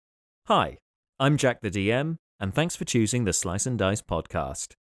Hi, I'm Jack the DM, and thanks for choosing the Slice and Dice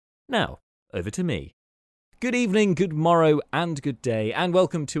podcast. Now, over to me. Good evening, good morrow, and good day, and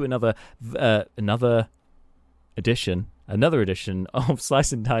welcome to another edition of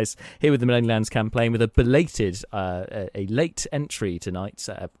Slice and Dice here with the Millennium Lands campaign with a belated, a late entry tonight,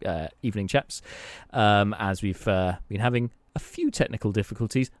 evening chaps, as we've been having a few technical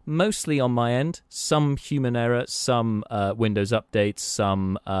difficulties, mostly on my end, some human error, some Windows updates,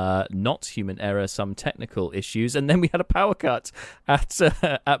 some not human error, some technical issues, and then we had a power cut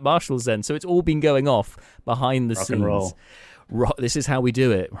at Marshall's end, so it's all been going off behind the scenes. Roll. This is how we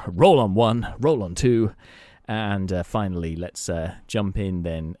do it. Roll on one, roll on two. And finally, let's jump in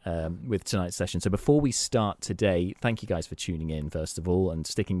then with tonight's session. So before we start today, thank you guys for tuning in, first of all, and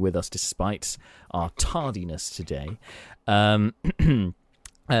sticking with us despite our tardiness today. So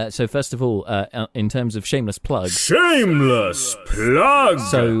first of all, in terms of shameless plugs. Shameless plug!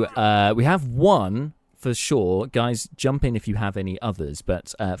 So we have one for sure. Guys, jump in if you have any others.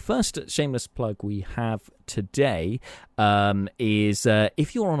 But first shameless plug we have today is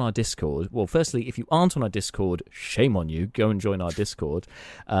if you're on our Discord. Well, firstly, if you aren't on our Discord, shame on you. Go and join our Discord.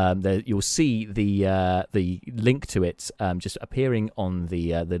 You'll see the link to it just appearing on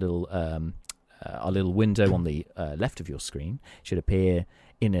the little our little window on the left of your screen. It should appear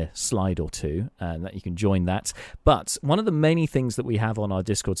in a slide or two, and that you can join that. But one of the many things that we have on our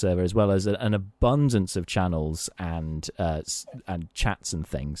Discord server, as well as an abundance of channels and chats and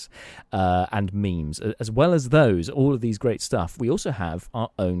things, and memes, as well as those, all of these great stuff, we also have our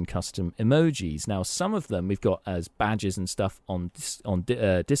own custom emojis. Now, some of them we've got as badges and stuff on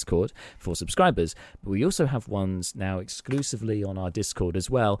Discord for subscribers, but we also have ones now exclusively on our Discord as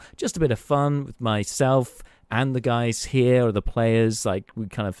well. Just a bit of fun with myself and the guys here, or the players, like we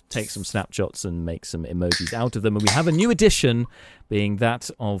kind of take some snapshots and make some emojis out of them. And we have a new addition, being that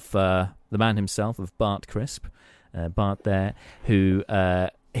of the man himself, of Bart Crisp, Bart there, who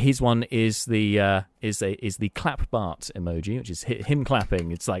his one is the clap Bart emoji, which is him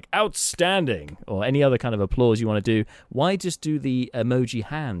clapping. It's like outstanding, or any other kind of applause you want to do. Why just do the emoji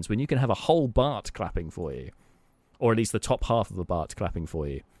hands when you can have a whole Bart clapping for you, or at least the top half of a Bart clapping for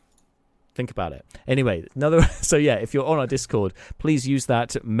you? Think about it. Anyway, so yeah, if you're on our Discord, please use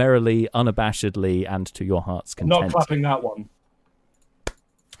that merrily, unabashedly, and to your heart's content. Not clapping that one.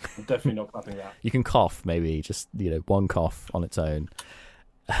 I'm definitely not clapping that. You can cough, maybe, just one cough on its own.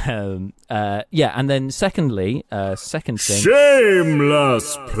 Yeah, and then secondly, second thing.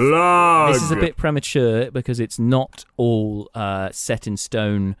 Shameless plug! This is a bit premature because it's not all set in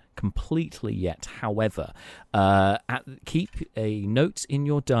stone completely yet. However, keep a note in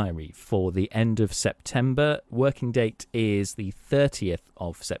your diary for the end of September. Working date is the 30th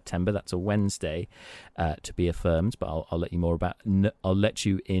of September. That's a Wednesday, to be affirmed. But I'll let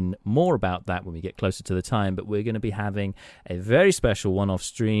you in more about that when we get closer to the time. But we're going to be having a very special one-off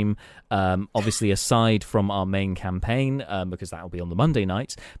stream, obviously aside from our main campaign, because that will be on the Monday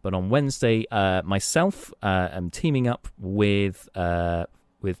night. But on Wednesday, myself am teaming up with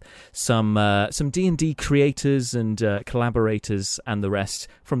some D&D creators and collaborators and the rest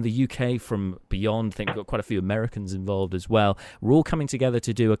from the UK, from beyond. I think we've got quite a few Americans involved as well. We're all coming together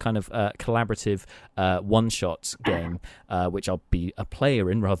to do a kind of collaborative one-shot game, which I'll be a player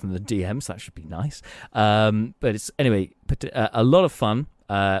in rather than the DM, so that should be nice. But it's, anyway, a lot of fun.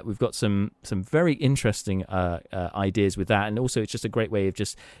 We've got some very interesting ideas with that, and also it's just a great way of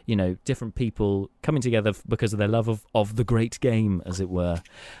just different people coming together because of their love of the great game, as it were.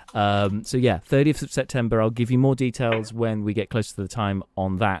 So yeah, 30th of September. I'll give you more details when we get closer to the time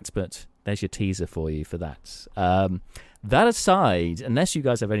on that, but there's your teaser for you for that. That aside, unless you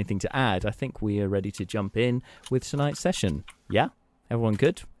guys have anything to add, I think we are ready to jump in with tonight's session. Yeah, everyone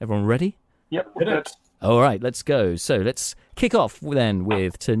good? Everyone ready? Yep, hit it. All right, let's go. So let's kick off then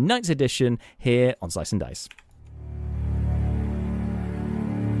with tonight's edition here on Slice and Dice.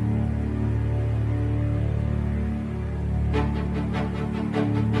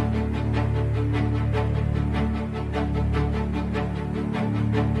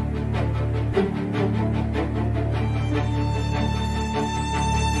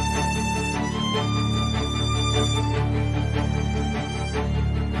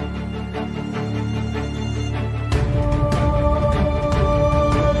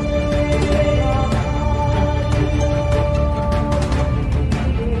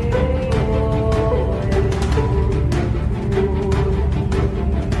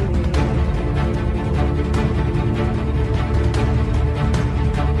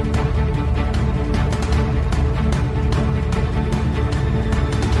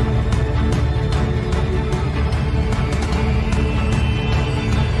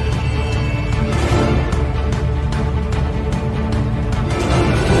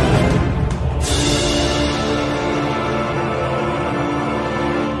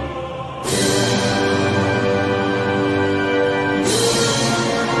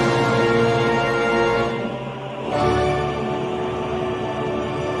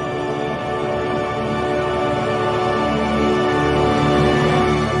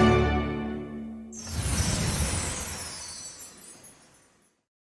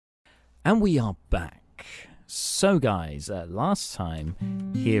 And we are back. So, guys, last time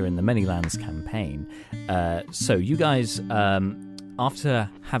here in the Many Lands campaign, so you guys, after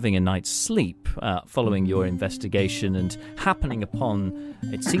having a night's sleep, following your investigation and happening upon,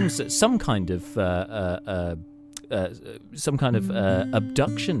 it seems that some kind of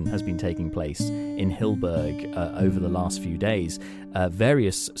abduction has been taking place in Hilberg over the last few days.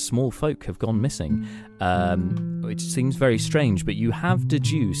 Various small folk have gone missing, which seems very strange, but you have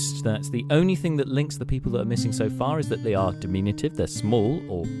deduced that the only thing that links the people that are missing so far is that they are diminutive, they're small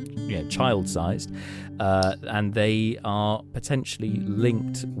or child-sized, and they are potentially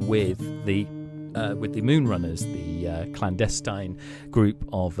linked with the Moonrunners, the clandestine group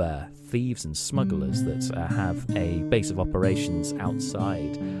of thieves and smugglers that have a base of operations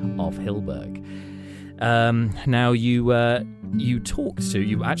outside of Hilberg. Now you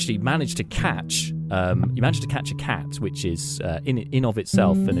actually managed to catch a cat, which is in of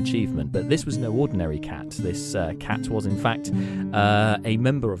itself an achievement. But this was no ordinary cat. This cat was in fact a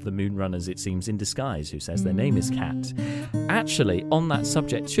member of the Moonrunners, it seems, in disguise, who says their name is Cat. Actually, on that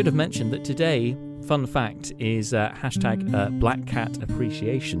subject, should have mentioned that today, fun fact, is hashtag Black Cat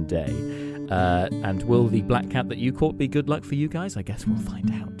Appreciation Day. And will the black cat that you caught be good luck for you guys? I guess we'll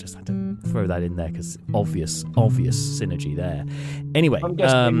find out. Just had to throw that in there because obvious synergy there. Anyway, I'm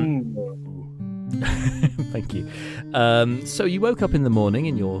guessing. thank you. So you woke up in the morning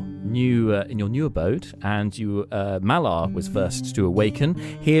in your new abode, and Malar was first to awaken,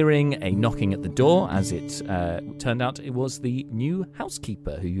 hearing a knocking at the door. As it turned out, it was the new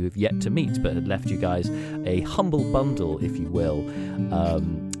housekeeper who you have yet to meet, but had left you guys a humble bundle, if you will,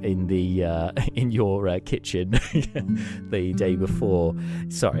 in your kitchen the day before.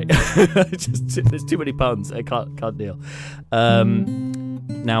 Sorry, there's too many puns. I can't deal.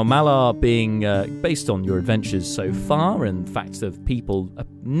 Now, Malar, being based on your adventures so far and facts of people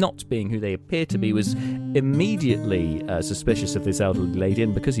not being who they appear to be, was immediately suspicious of this elderly lady,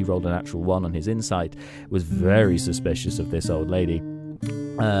 and because he rolled a natural 1 on his insight, was very suspicious of this old lady.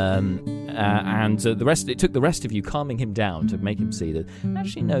 And the rest, it took the rest of you calming him down to make him see that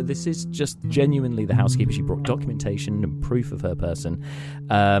actually no, this is just genuinely the housekeeper. She brought documentation and proof of her person,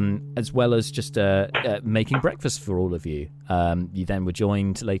 as well as just making breakfast for all of you. You then were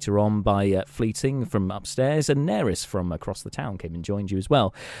joined later on by Fleeting from upstairs, and Neris from across the town came and joined you as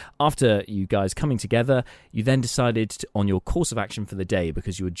well. After you guys coming together, you then decided on your course of action for the day,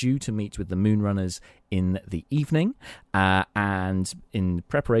 because you were due to meet with the Moonrunners in the evening, and in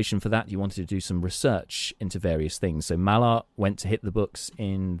preparation for that, you wanted to do some research into various things. So Malar went to hit the books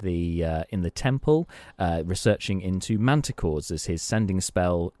in the temple, researching into manticores, as his sending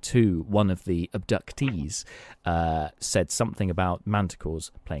spell to one of the abductees said something about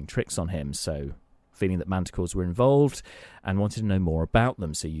manticores playing tricks on him. So feeling that manticores were involved and wanted to know more about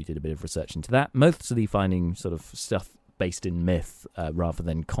them, so you did a bit of research into that, mostly finding sort of stuff based in myth rather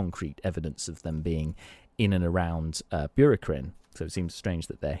than concrete evidence of them being in and around Burikrin. So it seems strange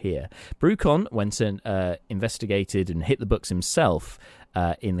that they're here. Brucon went and investigated and hit the books himself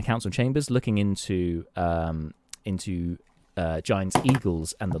in the council chambers, looking into giants,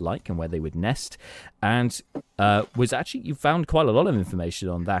 eagles, and the like, and where they would nest. And you found quite a lot of information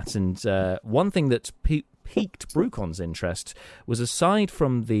on that. And one thing that piqued Brucon's interest was, aside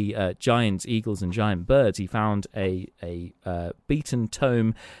from the giants, eagles, and giant birds, he found a beaten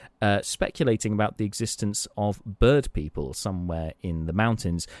tome speculating about the existence of bird people somewhere in the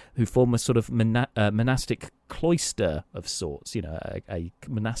mountains who form a sort of monastic cloister of sorts, a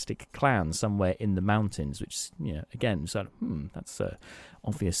monastic clan somewhere in the mountains, which, again, so that's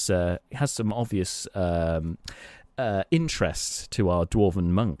obvious. It has some obvious interest to our dwarven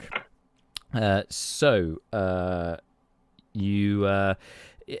monk.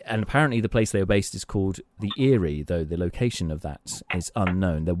 And apparently the place they were based is called the Eyrie, though the location of that is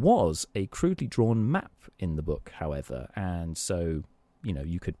unknown. There was a crudely drawn map in the book, however, and so,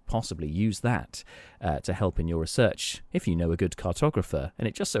 you could possibly use that to help in your research if you know a good cartographer, and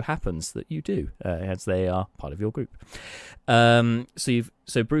it just so happens that you do, as they are part of your group.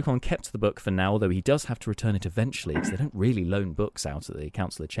 So Brucon kept the book for now, although he does have to return it eventually, because they don't really loan books out at the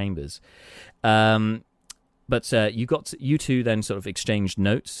Council of Chambers. But you two then sort of exchanged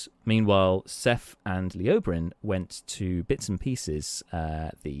notes. Meanwhile, Seth and Leobrin went to Bits and Pieces,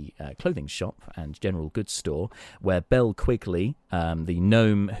 the clothing shop and general goods store, where Belle Quigley, the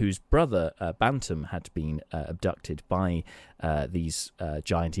gnome whose brother Bantam had been abducted by these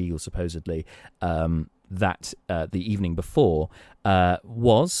giant eagles, supposedly, that the evening before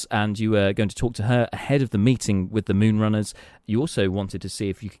was, and you were going to talk to her ahead of the meeting with the Moonrunners. You also wanted to see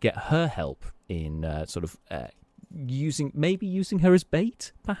if you could get her help in using her as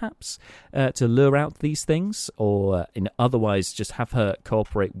bait, perhaps, to lure out these things, or otherwise just have her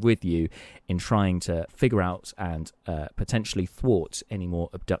cooperate with you in trying to figure out and potentially thwart any more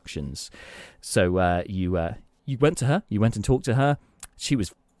abductions. So you went to her, you went and talked to her. She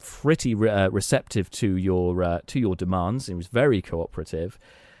was pretty receptive to your demands. It was very cooperative.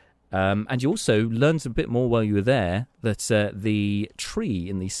 And you also learned a bit more while you were there that the tree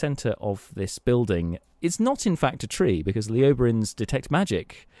in the centre of this building is not in fact a tree, because Leobrin's Detect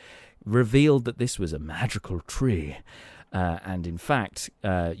Magic revealed that this was a magical tree. And in fact,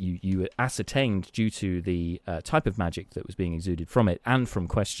 you ascertained, due to the type of magic that was being exuded from it and from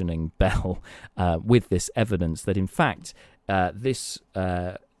questioning Bell with this evidence, that in fact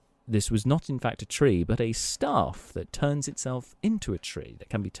this was not in fact a tree, but a staff that turns itself into a tree, that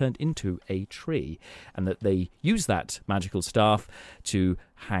can be turned into a tree, and that they use that magical staff to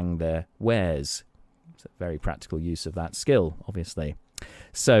hang their wares. It's a very practical use of that skill, obviously.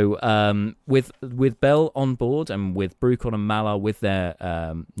 So with Bell on board and with Brucon and Malar with their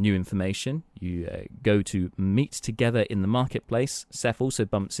new information, you go to meet together in the marketplace. Seth also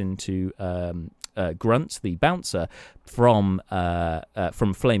bumps into Grunt, the bouncer from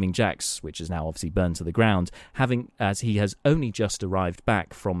Flaming Jacks, which is now obviously burned to the ground, as he has only just arrived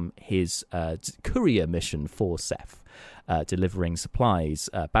back from his courier mission for Seth, delivering supplies,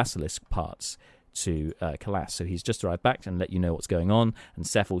 basilisk parts, to Calas. So he's just arrived back and let you know what's going on, and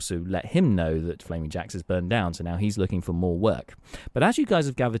Seth also let him know that Flaming Jacks is burned down, so now he's looking for more work. But as you guys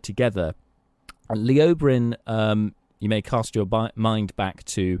have gathered together, Leobrin, you may cast your mind back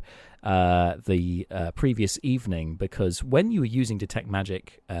to the previous evening, because when you were using Detect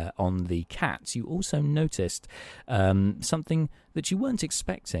Magic on the cats, you also noticed something that you weren't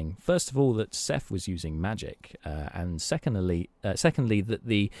expecting. First of all, that Seth was using magic, and secondly, that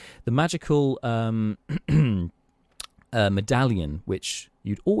the magical medallion, which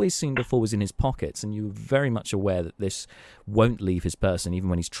you'd always seen before, was in his pockets, and you were very much aware that this won't leave his person. Even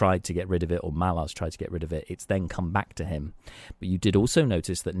when he's tried to get rid of it, or Malar's tried to get rid of it, it's then come back to him. But you did also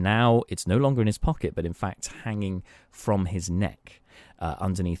notice that now it's no longer in his pocket, but in fact hanging from his neck,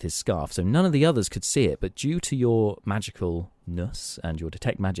 underneath his scarf. So none of the others could see it, but due to your magicalness and your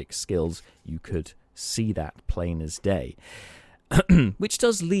Detect Magic skills, you could see that plain as day. Which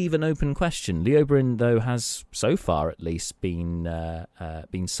does leave an open question. Leobrin, though, has so far at least been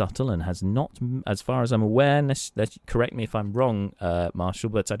subtle and has not, as far as I'm aware, correct me if I'm wrong, Marshall,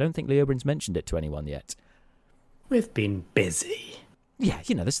 but I don't think Leobrin's mentioned it to anyone yet. We've been busy. Yeah,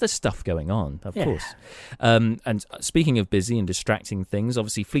 there's stuff going on, of course. And speaking of busy and distracting things,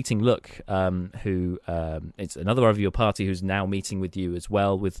 obviously Fleeting Look, who it's another of your party who's now meeting with you as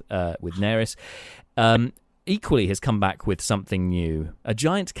well, with Neris, equally has come back with something new. A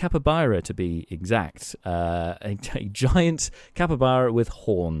giant capybara, to be exact. A giant capybara with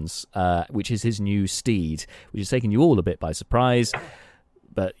horns, which is his new steed, which has taken you all a bit by surprise.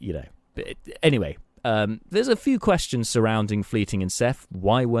 But, anyway, there's a few questions surrounding Fleeting and Seth.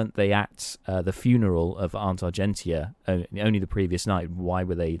 Why weren't they at the funeral of Aunt Argentia only the previous night? Why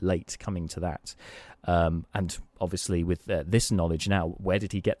were they late coming to that? And obviously with this knowledge now, where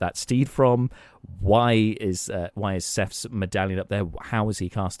did he get that steed from? Why is Seth's medallion up there? How is he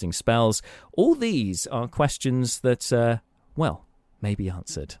casting spells? All these are questions that, may be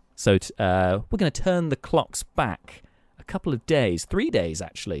answered. So we're going to turn the clocks back a couple of days, 3 days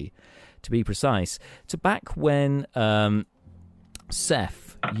actually, to be precise, to back when,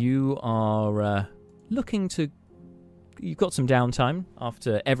 Seth, you are looking to... You've got some downtime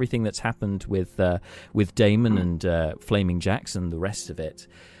after everything that's happened with Damon and Flaming Jacks and the rest of it,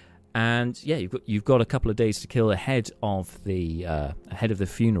 and you've got a couple of days to kill ahead of the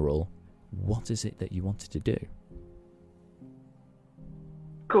funeral. What is it that you wanted to do?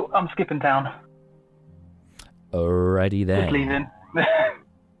 Cool. I'm skipping town. Alrighty then. Just leaving.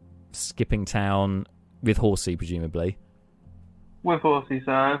 Skipping town with Horsey, presumably. With horses,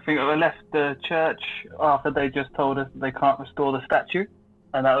 I think I left the church after they just told us that they can't restore the statue,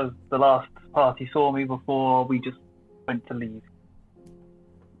 and that was the last party saw me before we just went to leave.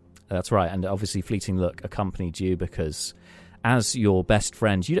 That's right, and obviously Fleeting Look accompanied you because, as your best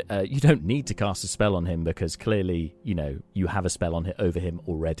friend, you don't need to cast a spell on him because clearly, you have a spell over him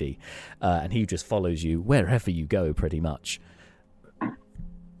already, and he just follows you wherever you go, pretty much.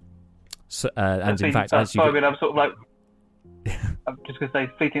 So, and in fact, as you, I'm sort of like. I'm just going to say,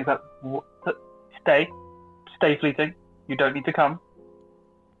 Fleeting's like, stay Fleeting. You don't need to come.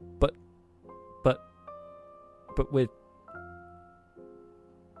 But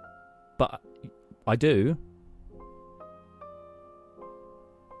I do.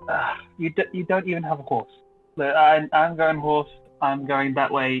 You don't even have a horse. Look, I'm going horse. I'm going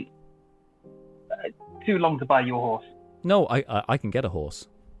that way. Too long to buy you a horse. No, I can get a horse.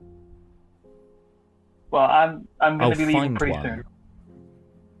 Well, I'm going I'll to be leaving find pretty one. soon.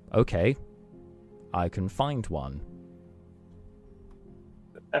 Okay. I can find one.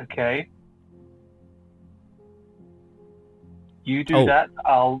 Okay. You do Oh. that.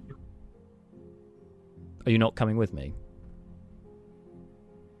 I'll. Are you not coming with me?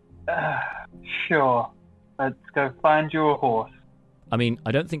 Sure. Let's go find you a horse. I mean,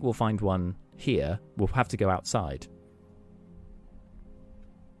 I don't think we'll find one here. We'll have to go outside.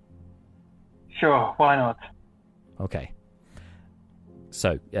 Sure. Why not? Okay.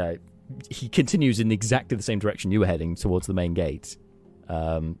 So, he continues in exactly the same direction you were heading, towards the main gate.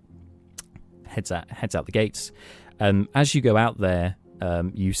 Heads out the gates. As you go out there,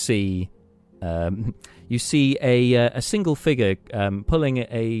 you see a single figure pulling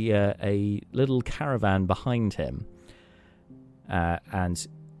a little caravan behind him, and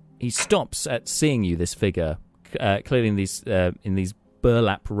he stops at seeing you. This figure, clearly in these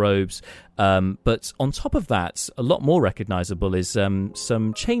burlap robes, but on top of that, a lot more recognizable is some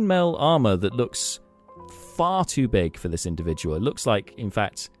chainmail armor that looks far too big for this individual. It looks like, in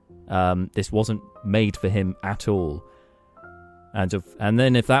fact, this wasn't made for him at all. And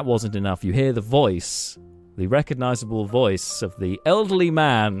then, if that wasn't enough, you hear the recognizable voice of the elderly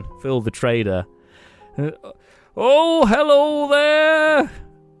man, Phil the trader. Oh, hello there!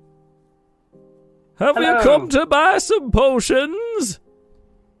 Have you Hello. come to buy some potions?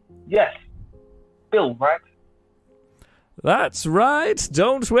 Yes. Bill, right? That's right.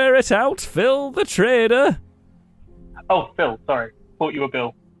 Don't wear it out, Phil the trader. Oh, Phil. Sorry. Thought you were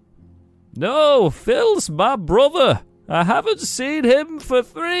Bill. No, Phil's my brother. I haven't seen him for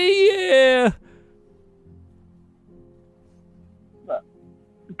 3 years.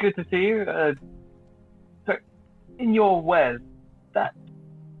 Good to see you. So, in your wares, that's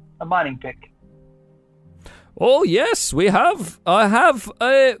a mining pick. Oh, yes, we have. I have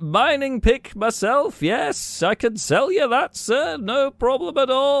a mining pick myself. Yes, I can sell you that, sir. No problem at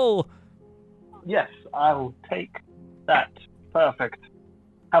all. Yes, I will take that. Perfect.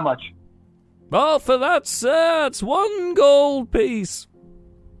 How much? Oh, for that, sir, it's 1 gold piece.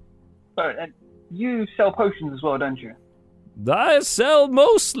 Sorry, and you sell potions as well, don't you? I sell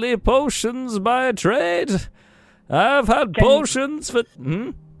mostly potions by trade. I've had potions for...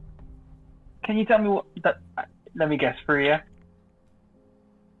 Can you tell me what that? Let me guess. 3 year.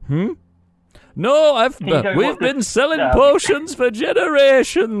 No, Can you tell me we've what been this- selling No. potions for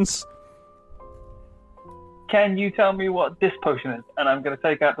generations. Can you tell me what this potion is? And I'm going to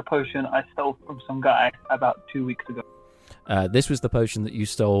take out the potion I stole from some guy about 2 weeks ago. This was the potion that you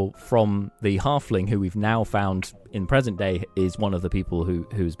stole from the halfling who we've now found in present day is one of the people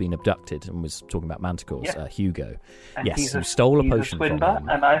who's been abducted and was talking about manticores, Yeah. Hugo. And Yes, he's you stole a he's potion from swindler, him.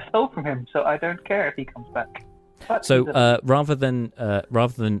 and I stole from him, so I don't care if he comes back. But So he's a- rather than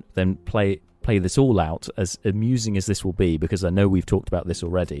play this all out, as amusing as this will be, because I know we've talked about this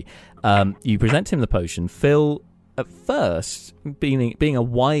already, you present him the potion. Phil, at first, being a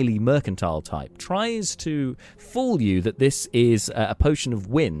wily mercantile type, tries to fool you that this is a potion of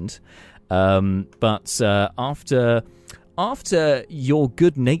wind, but after your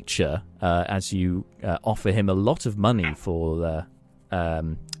good nature, as you offer him a lot of money for the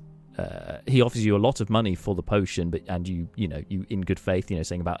he offers you a lot of money for the potion, and you in good faith,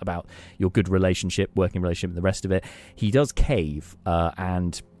 saying about your good working relationship, and the rest of it, he does cave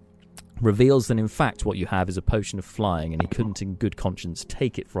and reveals that in fact what you have is a potion of flying, and he couldn't in good conscience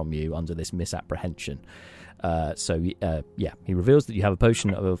take it from you under this misapprehension. He reveals that you have a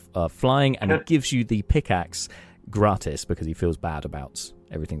potion of flying, and he gives you the pickaxe gratis because he feels bad about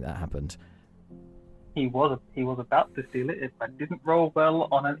everything that happened. he was about to steal it if I didn't roll well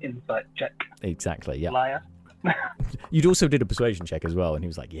on an insight check. Exactly, yeah. Liar. You'd also did a persuasion check as well, and he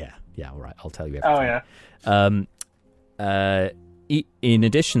was like, yeah, all right, I'll tell you everything. Oh yeah. In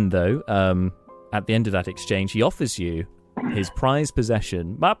addition, though, at the end of that exchange, he offers you his prized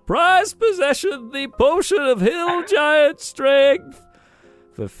possession. My prized possession, the potion of hill giant strength,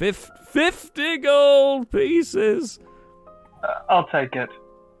 for 50 gold pieces. I'll take it.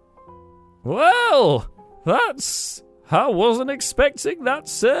 Well, I wasn't expecting that,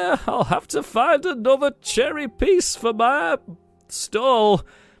 sir. I'll have to find another cherry piece for my stall.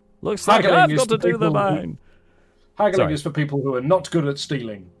 Looks like Haggling I've is got to the do the people who- mine. Haggling Sorry. is for people who are not good at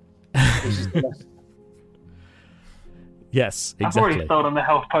stealing. This is the best. Yes, I've exactly. already stolen the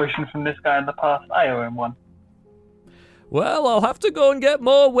health potion from this guy in the past. I owe him one. Well, I'll have to go and get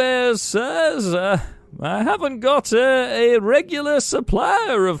more wares, sirs. I haven't got a regular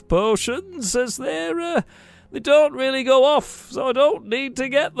supplier of potions, as they're They don't really go off, so I don't need to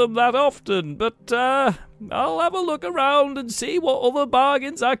get them that often. But I'll have a look around and see what other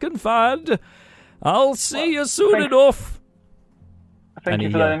bargains I can find. I'll see you soon enough. Thank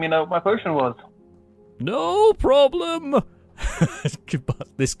you for letting me know what my potion was. No problem.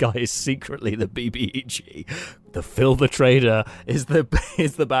 This guy is secretly the BBEG. The Phil the Trader is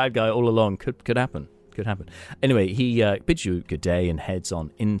the bad guy all along. Could happen. Could happen. Anyway, he bids you good day and heads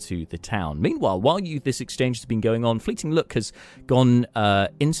on into the town. Meanwhile, while this exchange has been going on, Fleeting Look has gone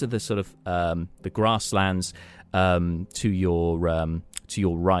into the sort of the grasslands to your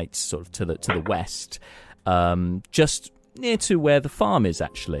right, sort of to the west, just near to where the farm is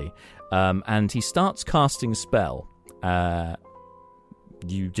actually, and he starts casting a spell.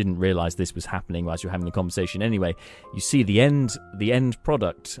 You didn't realise this was happening as you were having the conversation. Anyway, you see the end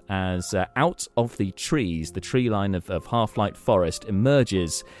product as out of the trees, the tree line of Half-Light Forest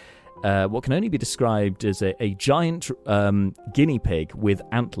emerges what can only be described as a giant guinea pig with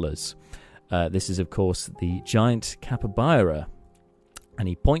antlers. This is, of course, the giant capybara, and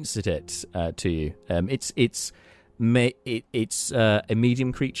he points at it to you. It's a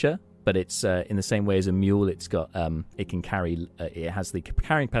medium creature. But it's in the same way as a mule. It's got it can carry. It has the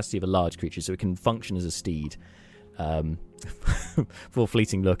carrying capacity of a large creature, so it can function as a steed. For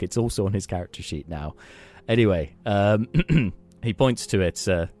Fleeting Look, it's also on his character sheet now. Anyway, he points to it,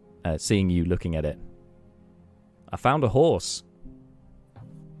 seeing you looking at it. I found a horse.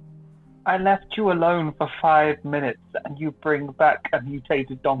 I left you alone for 5 minutes, and you bring back a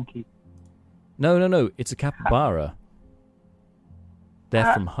mutated donkey. No. It's a capybara.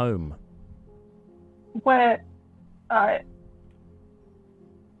 They're from home. Where I'm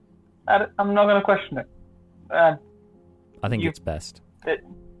not going to question it. I think it's best.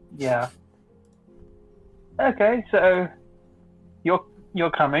 Yeah. Okay, so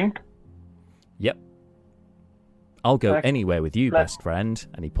you're coming. Yep. I'll go anywhere with you, best friend.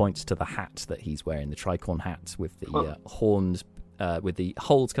 And he points to the hat that he's wearing, the tricorn hat with the horns, with the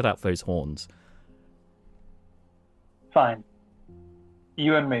holes cut out for his horns. Fine.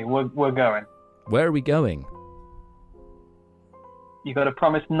 You and me, we're going. Where are we going? You got to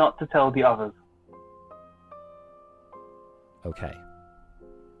promise not to tell the others. Okay.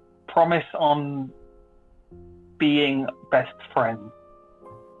 Promise on being best friends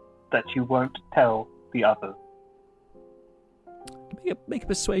that you won't tell the others. Make a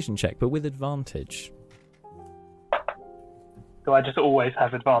persuasion check, but with advantage. Do I just always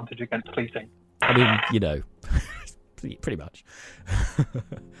have advantage against Fleeting? I mean, you know. Pretty much.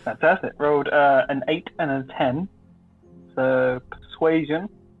 Fantastic. Rolled an 8 and a 10. So persuasion,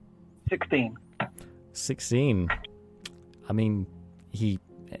 16. 16. I mean, he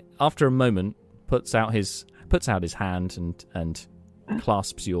after a moment puts out his hand and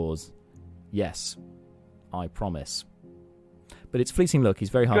clasps yours. Yes, I promise. But it's Fleeting Look. He's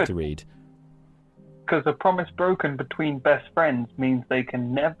very hard to read. Because a promise broken between best friends means they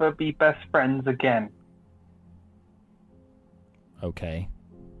can never be best friends again. Okay.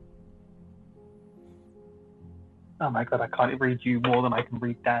 Oh my god, I can't read you more than I can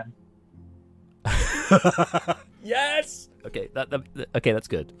read Dan. Yes! Okay, that's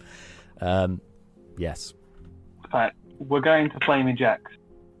good. Yes. Right, we're going to Flaming Jack's.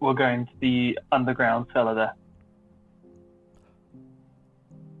 We're going to the underground cellar there.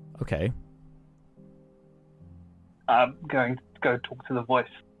 Okay. I'm going to go talk to the voice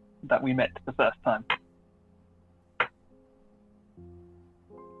that we met the first time.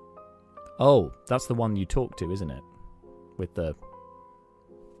 Oh, that's the one you talked to, isn't it? With the...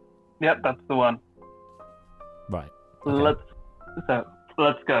 Yep, that's the one. Right. Okay.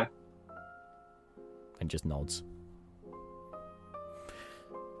 Let's go. And just nods.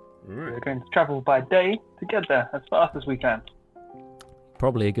 We're going to travel by day to get there as fast as we can.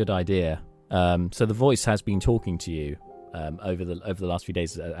 Probably a good idea. So the voice has been talking to you over the last few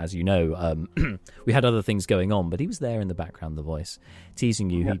days, as you know. We had other things going on, but he was there in the background, the voice, teasing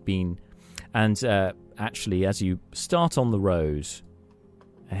you. Yep. He'd been... And actually, as you start on the road,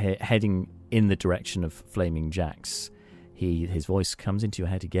 heading in the direction of Flaming Jack's, his voice comes into your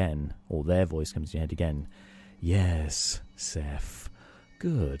head again, or their voice comes into your head again. Yes, Seth.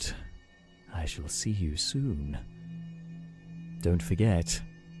 Good. I shall see you soon. Don't forget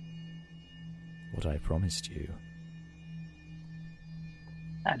what I promised you.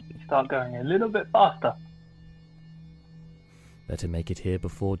 And you start going a little bit faster. Better make it here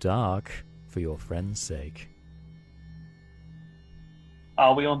before dark, for your friend's sake.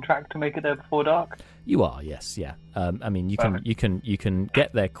 Are we on track to make it there before dark? You are, yes, yeah. I mean, you can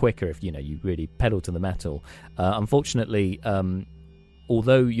get there quicker if you really pedal to the metal. Unfortunately,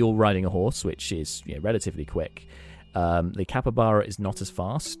 although you're riding a horse, which is relatively quick, the capybara is not as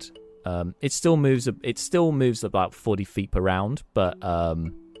fast. It still moves about 40 feet per round, but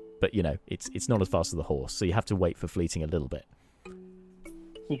it's not as fast as the horse. So you have to wait for fleeting a little bit.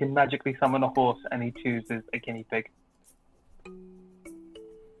 He can magically summon a horse, and he chooses a guinea pig.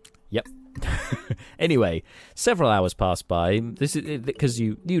 Yep. Anyway, several hours pass by. This is because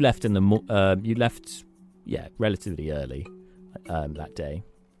you left relatively early that day,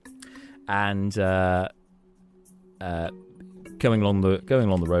 and going along the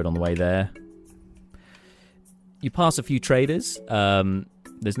road on the way there, you pass a few traders.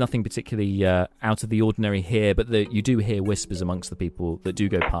 There's nothing particularly out of the ordinary here, but you do hear whispers amongst the people that do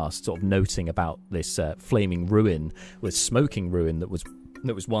go past, sort of noting about this flaming ruin, with smoking ruin that was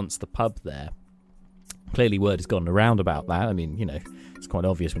once the pub there. Clearly word has gone around about that. I mean, it's quite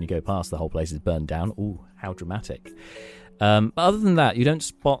obvious when you go past, the whole place is burned down. Ooh, how dramatic. But other than that, you don't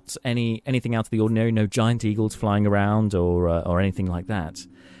spot anything out of the ordinary, no giant eagles flying around or anything like that.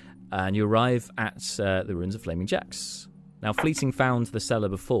 And you arrive at the ruins of Flaming Jacks. Now, Fleeting found the cellar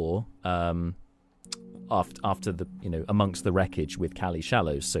before, after the amongst the wreckage with Callie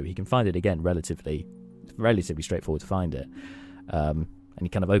Shallows, so he can find it again relatively straightforward to find it. And he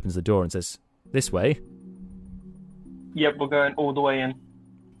kind of opens the door and says, "This way." Yep, we're going all the way in.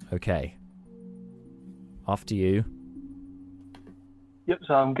 Okay. After you. Yep,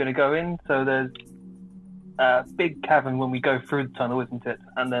 so I'm going to go in. So there's a big cavern when we go through the tunnel, isn't it?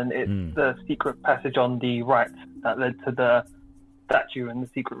 And then it's the secret passage on the right that led to the statue in the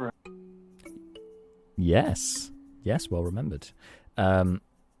secret room. Yes, well remembered.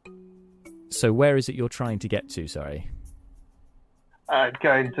 So where is it you're trying to get to, sorry?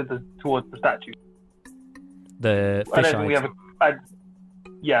 Going towards the statue. The fish I don't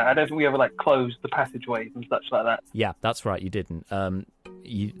think we ever closed the passageways and such like that. Yeah, that's right, you didn't.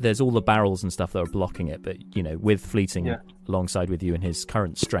 There's all the barrels and stuff that are blocking it, but with Fleeting alongside with you and his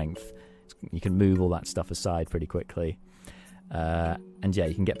current strength, you can move all that stuff aside pretty quickly. And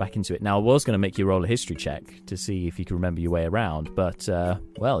you can get back into it. Now, I was going to make you roll a history check to see if you can remember your way around, but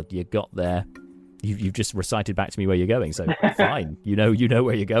you got there. You've just recited back to me where you're going, so fine. You know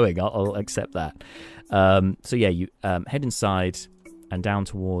where you're going. I'll accept that. You head inside and down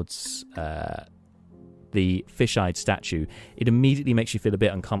towards the fish-eyed statue. It immediately makes you feel a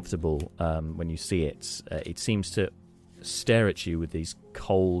bit uncomfortable when you see it. It seems to stare at you with these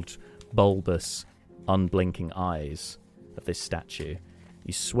cold, bulbous, unblinking eyes of this statue.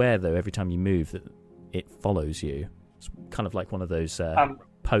 You swear, though, every time you move that it follows you. It's kind of like one of those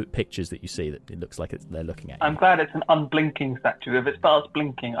pictures that you see that it looks like they're looking at you. I'm glad it's an unblinking statue. If it starts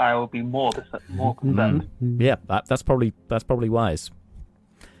blinking, I will be more concerned. Yeah, that's probably wise.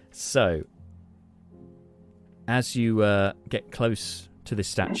 So, as you get close to this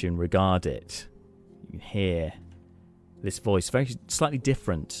statue and regard it, you hear this voice, very slightly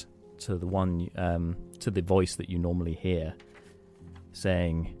different to the one to the voice that you normally hear,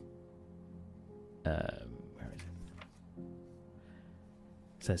 saying, where is it?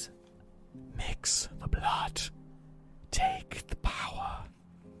 It says, "Mix the blood, take the power.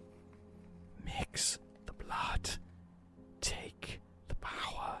 Mix the blood, take the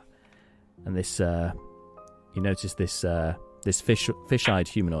power." And this, you notice this fish-eyed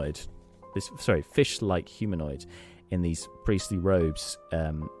humanoid, fish-like humanoid in these priestly robes,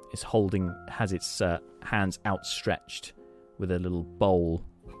 has its hands outstretched with a little bowl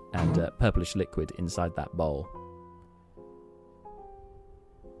and purplish liquid inside that bowl.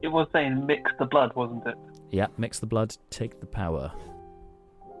 It was saying mix the blood, wasn't it? Yeah, mix the blood, take the power.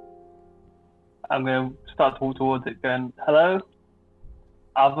 I'm going to start to walk towards it going, "Hello?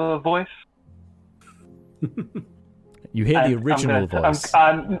 Other voice?" You hear the original voice.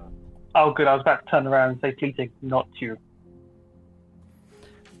 Oh, good. I was about to turn around and say, "Fleeting, not you."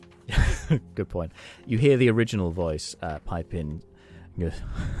 Good point. You hear the original voice pipe in.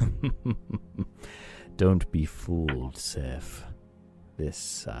 "Don't be fooled, Seth.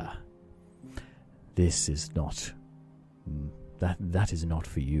 This is not... That is not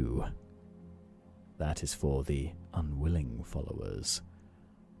for you. That is for the unwilling followers.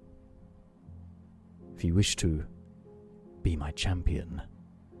 If you wish to be my champion,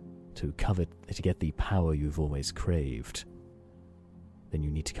 to get the power you've always craved, then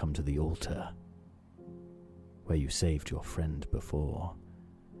you need to come to the altar, where you saved your friend before."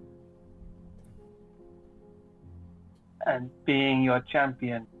 And being your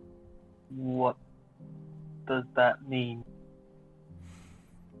champion, what does that mean?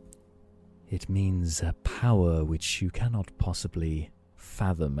 It means a power which you cannot possibly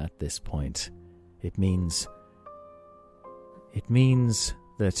fathom at this point. It means It means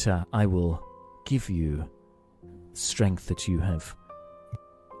that I will give you strength that you have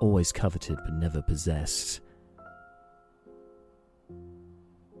always coveted but never possessed.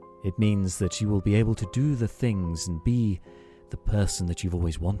 It means that you will be able to do the things and be the person that you've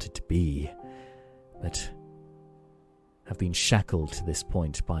always wanted to be, but have been shackled to this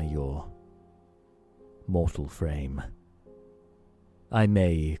point by your mortal frame. I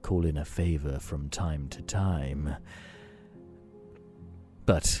may call in a favor from time to time,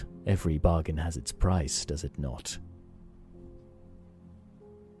 but every bargain has its price, does it not?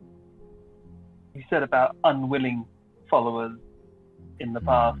 You said about unwilling followers in the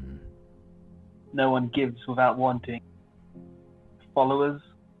past. No one gives without wanting. Followers,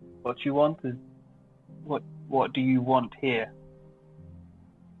 what you want is what do you want here?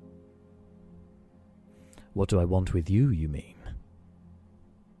 What do I want with you, you mean?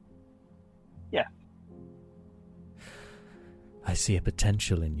 Yeah. I see a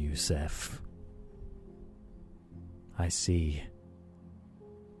potential in you, Seth. I see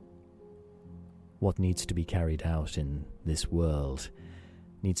what needs to be carried out in this world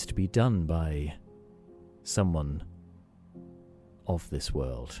needs to be done by someone of this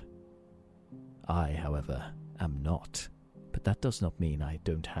world. I, however, am not, but that does not mean I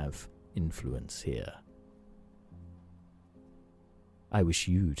don't have influence here. I wish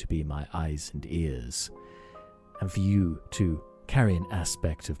you to be my eyes and ears, and for you to carry an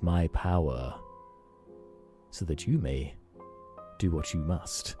aspect of my power, so that you may do what you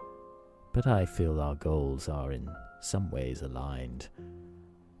must. But I feel our goals are in some ways aligned.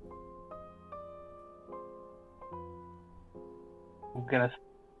 I'm gonna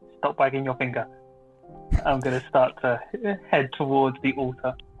stop wagging your finger. I'm gonna start to head towards the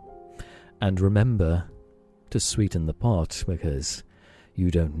altar. And remember to sweeten the pot, because you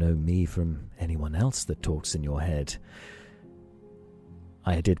don't know me from anyone else that talks in your head.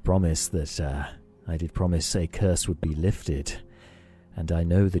 I did promise a curse would be lifted, and I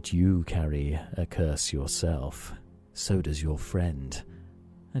know that you carry a curse yourself. So does your friend,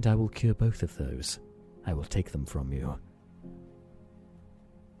 and I will cure both of those. I will take them from you.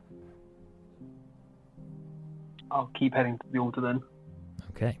 I'll keep heading to the altar then.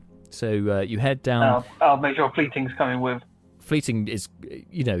 Okay, so you head down. I'll make sure Fleeting's coming with. Fleeting is,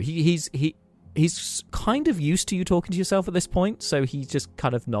 he's kind of used to you talking to yourself at this point, so he just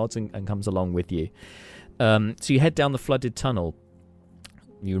kind of nods and comes along with you. So you head down the flooded tunnel.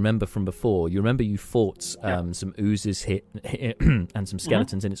 You remember from before. You remember you fought some oozes and some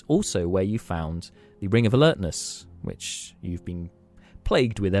skeletons, and it's also where you found the Ring of Alertness, which you've been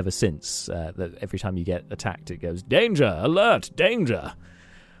plagued with ever since. That every time you get attacked, it goes, danger, alert, danger.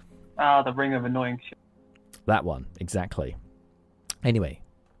 The Ring of Annoying shit. That one, exactly. Anyway,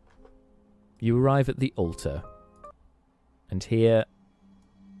 you arrive at the altar, and here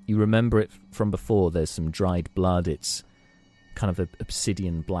you remember it from before. There's some dried blood. It's kind of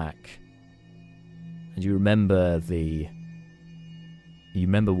obsidian black, and you remember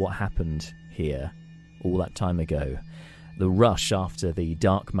what happened here all that time ago. The rush after the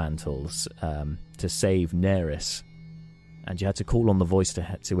Dark Mantles to save Neris, and you had to call on the voice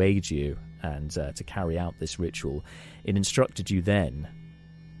to aid you and to carry out this ritual. It instructed you then,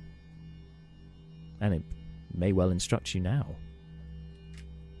 and it may well instruct you now.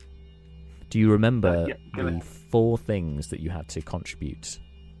 Do you remember the 4 things that you had to contribute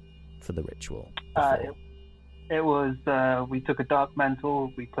for the ritual? It was, we took a dark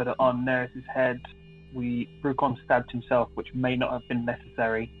mantle, we put it on Neris' head, Brucon stabbed himself, which may not have been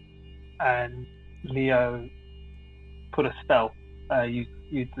necessary, and Leo put a spell,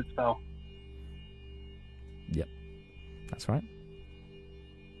 used the spell. Yep, that's right.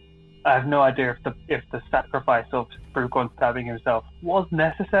 I have no idea if the sacrifice of Brucon stabbing himself was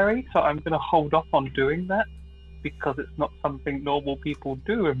necessary, so I'm going to hold off on doing that because it's not something normal people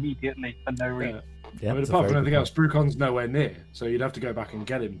do immediately for no reason. Yeah, apart from anything else, Brucon's nowhere near, so you'd have to go back and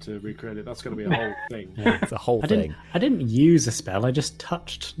get him to recreate it. That's going to be a whole thing. Yeah, it's a whole thing. I didn't use a spell. I just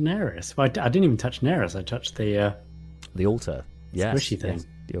touched Neris. Well, I didn't even touch Neris. I touched the altar. Yes, squishy thing. Yes,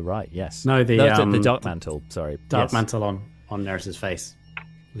 you're right. Yes. No, the dark mantle. Sorry, dark mantle on Neris' face.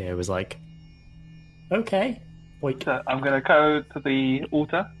 Leo was like, "Okay, wait." So I'm going to go to the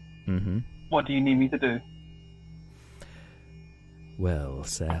altar. Mm-hmm. What do you need me to do? Well,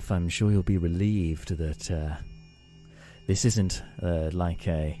 Seth, I'm sure you'll be relieved that this isn't like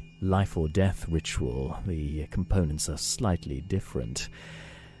a life or death ritual. The components are slightly different.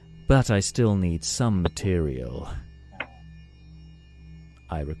 But I still need some material.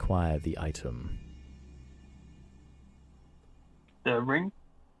 I require the item. The ring?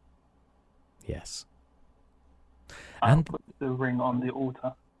 Yes. I'll And put the ring on the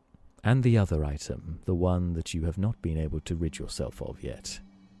altar. and the other item, the one that you have not been able to rid yourself of yet.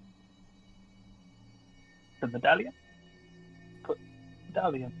 The medallion. Put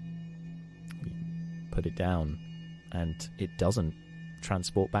medallion. Put it down, and it doesn't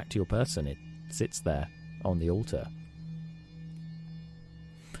transport back to your person. It sits there on the altar.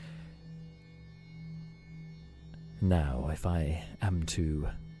 Now, if I am to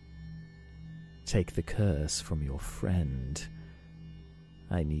take the curse from your friend,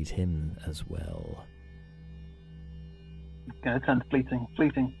 I need him as well. Going to turn to Fleeting.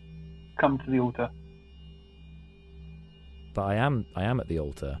 Fleeting, come to the altar. But I am at the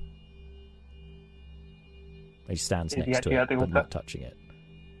altar. He stands Is he next to actually it, at the but altar? not touching it.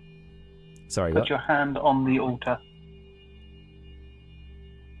 Sorry, Put what? your hand on the altar.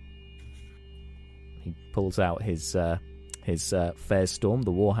 He pulls out his Fair Storm,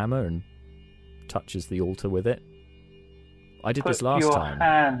 the Warhammer, and touches the altar with it. I did Put this last your time.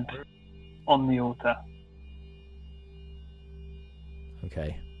 hand on the altar.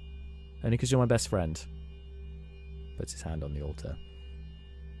 Okay. Only because you're my best friend. Puts his hand on the altar.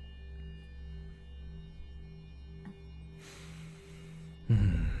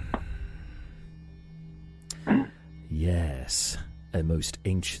 Yes, a most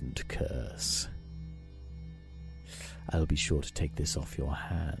ancient curse. I'll be sure to take this off your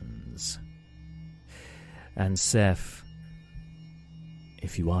hands. And Seth,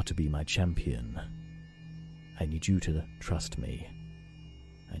 if you are to be my champion, I need you to trust me.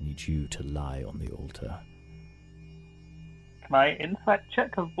 I need you to lie on the altar. Can I insight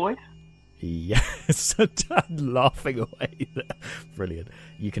check a voice? Yes, laughing away there. Brilliant.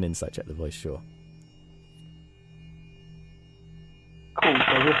 You can insight check the voice, sure. Cool.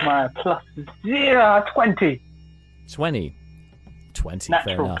 So with my plus 20. 20. 20, fair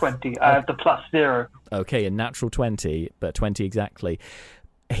Natural enough. 20. I have the plus 0. Okay, a natural 20, but 20 exactly.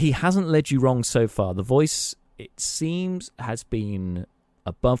 He hasn't led you wrong so far. The voice, it seems, has been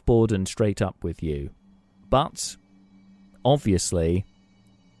above board and straight up with you. But, obviously,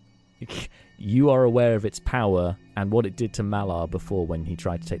 you are aware of its power and what it did to Malar before when he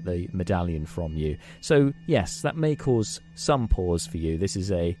tried to take the medallion from you. So, yes, that may cause some pause for you. This is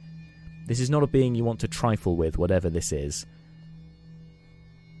not a being you want to trifle with, whatever this is.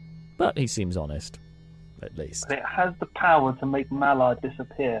 But he seems honest, at least. But it has the power to make Malar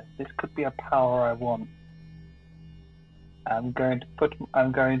disappear. This could be a power I want. I'm going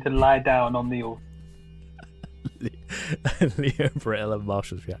to lie down on the altar. Leo Brittle and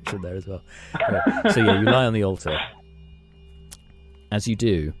Marshall's reaction there as well. Right. So yeah, you lie on the altar. As you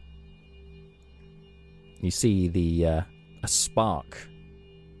do, you see a spark,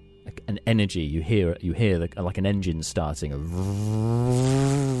 like an energy. You hear like an engine starting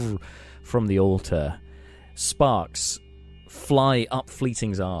from the altar. Sparks fly up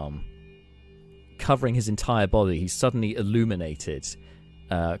Fleeting's arm, covering his entire body. He's suddenly illuminated.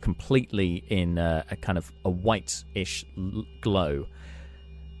 Completely in a kind of a white-ish glow.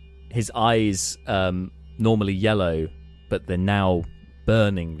 His eyes, normally yellow, but they're now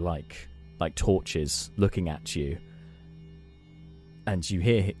burning like torches, looking at you. And you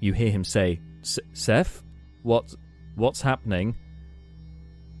hear him say, "Seth, what's happening?"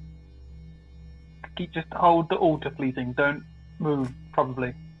 Just hold the altar, Fleeting. Don't move,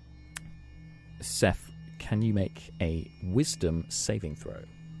 probably. Seth, can you make a wisdom saving throw?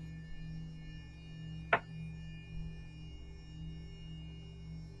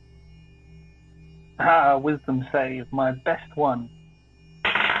 Wisdom save, my best one.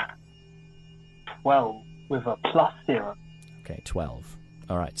 12 with a plus 0. Okay, 12.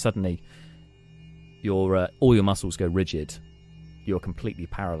 All right. Suddenly, all your muscles go rigid. You're completely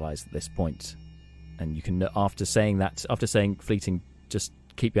paralyzed at this point, and you can, after saying Fleeting, just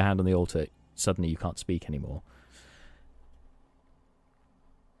keep your hand on the altar. Suddenly, you can't speak anymore.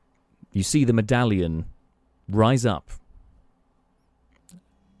 You see the medallion rise up,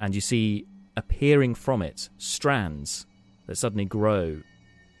 and you see appearing from it strands that suddenly grow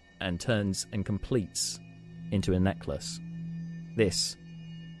and turns and completes into a necklace. This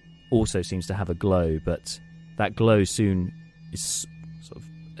also seems to have a glow, but that glow soon is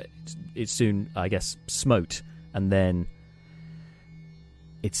it's soon, I guess, smote, and then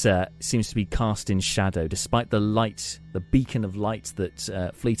it seems to be cast in shadow. Despite the light, the beacon of light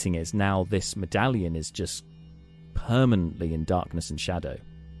that Fleeting is, now this medallion is just permanently in darkness and shadow.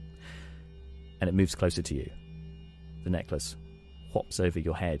 And it moves closer to you. The necklace hops over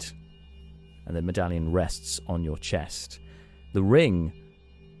your head, and the medallion rests on your chest. The ring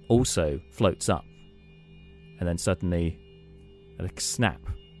also floats up, and then suddenly, at a snap,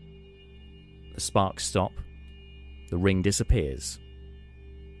 the sparks stop, The ring disappears.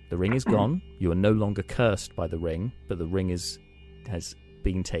 The ring is gone. You are no longer cursed by the ring, but the ring has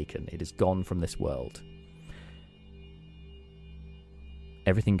been taken. It is gone from this world.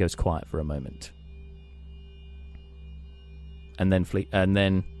 Everything goes quiet for a moment. And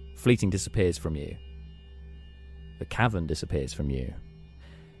then Fleeting disappears from you. The cavern disappears from you.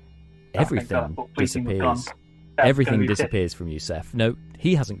 Everything disappears. Everything disappears from you, Seth. No,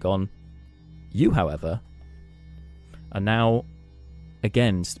 he hasn't gone. You, however, are now,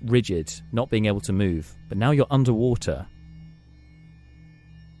 again, rigid, not being able to move. But now you're underwater.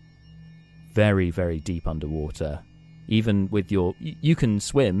 Very, very deep underwater. Even with your... You can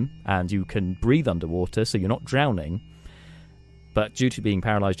swim, and you can breathe underwater, so you're not drowning. But due to being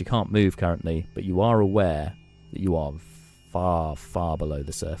paralysed, you can't move currently. But you are aware that you are far, far below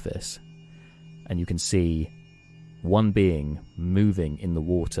the surface. And you can see one being moving in the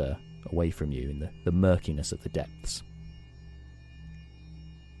water away from you in the murkiness of the depths.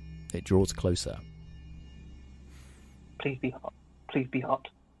 It draws closer. Please be hot. Please be hot.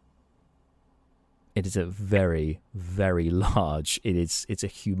 It is a very, very large... It's a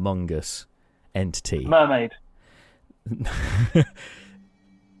humongous entity. Mermaid.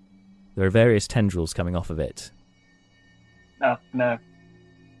 There are various tendrils coming off of it. No.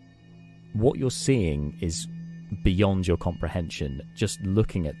 What you're seeing is beyond your comprehension. Just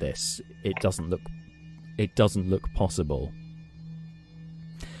looking at this, it doesn't look possible.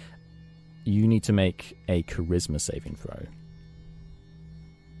 You need to make a charisma saving throw.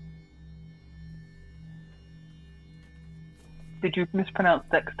 Did you mispronounce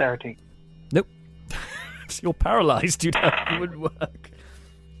dexterity? Nope. You're paralyzed. It wouldn't work.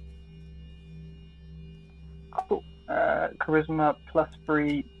 Cool. Charisma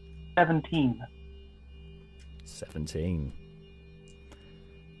 +3, 17. 17.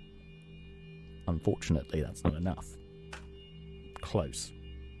 Unfortunately, that's not enough. Close,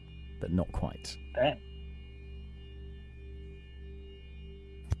 but not quite. Damn.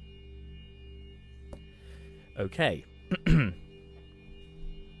 Okay.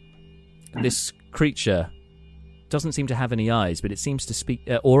 This creature doesn't seem to have any eyes, but it seems to speak,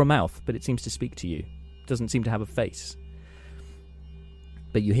 or a mouth, but it seems to speak to you. Doesn't seem to have a face.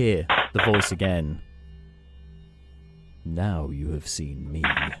 But you hear the voice again. Now you have seen me.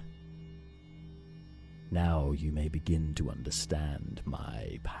 Now you may begin to understand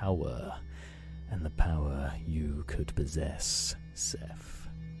my power, and the power you could possess, Seth.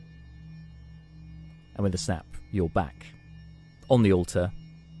 And with a snap, you're back on the altar.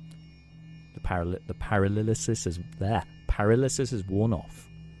 The paralysis has worn off.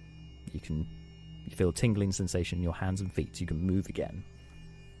 You feel a tingling sensation in your hands and feet. You can move again.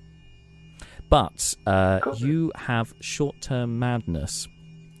 But you have short-term madness.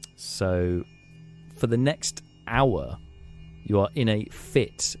 So for the next hour, you are in a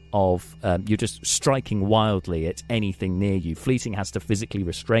fit of... you're just striking wildly at anything near you. Fleeting has to physically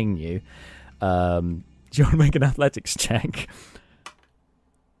restrain you. Do you want to make an athletics check?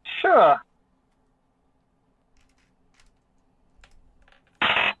 Sure.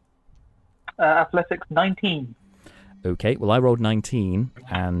 Athletics 19. Okay, well I rolled 19,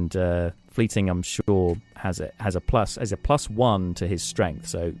 and Fleeting, I'm sure, has a +1 to his strength.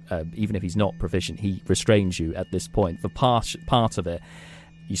 So even if he's not proficient, he restrains you at this point. For part of it,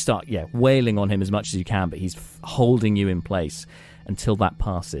 you start wailing on him as much as you can, but he's holding you in place until that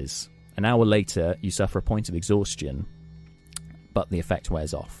passes. An hour later, you suffer a point of exhaustion, but the effect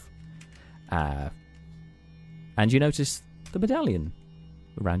wears off. And you notice the medallion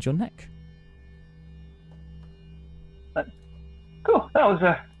around your neck. Cool. That was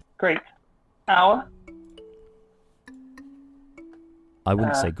a great hour. I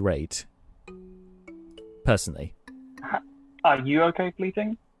wouldn't say great. Personally. Are you okay,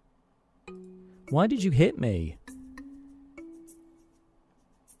 Fleeting? Why did you hit me?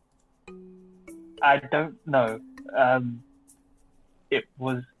 I don't know. It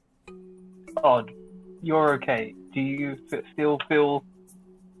was odd. You're okay. Do you still feel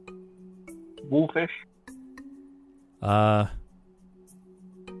wolfish?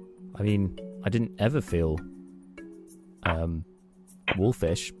 I mean, I didn't ever feel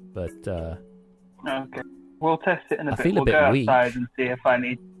wolfish, but Okay. We'll test it in a I bit. feel a We'll bit go weak. outside and see if I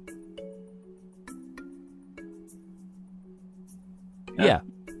need... yeah.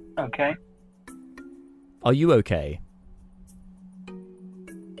 Okay. Are you okay?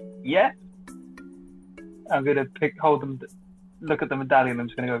 Yeah. I'm gonna hold them, look at the medallion. I'm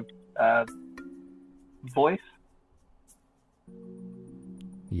just gonna go, voice.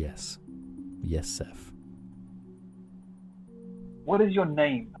 Yes. Yes, Seth. What is your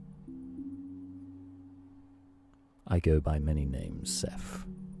name? I go by many names, Seth.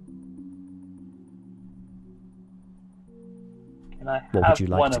 Can I What have would you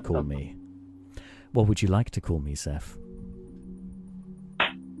like one to of call them? me? What would you like to call me, Seth?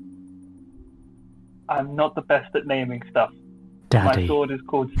 I'm not the best at naming stuff. Daddy. My sword is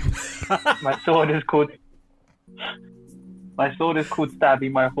called Stabby.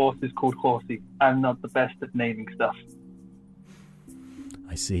 My horse is called Horsey. I'm not the best at naming stuff.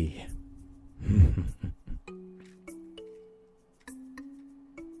 I see.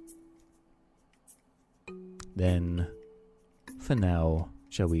 Then, for now,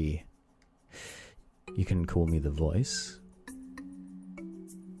 shall we... You can call me the Voice.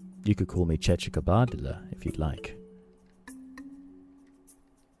 You could call me Chechikabadila if you'd like.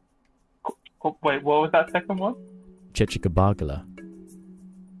 Oh, wait, what was that second one? Chechikabagala.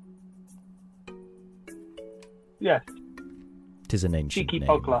 Yes, 'Tis an ancient Cheeky name.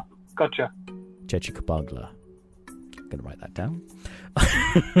 Pogla. Gotcha. Chechikabagla. Gonna write that down.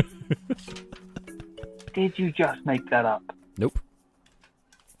 Did you just make that up? Nope.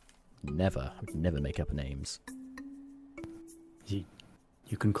 Never. I would never make up names.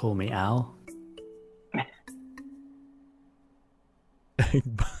 You can call me Al.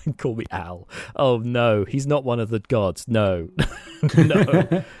 Call me Al. Oh no, he's not one of the gods. No.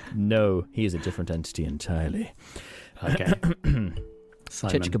 No. No, he is a different entity entirely. Okay. Simon.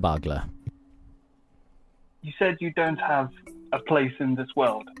 Chechikabagla. You said you don't have a place in this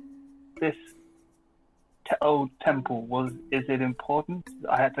world. This old temple, is it important?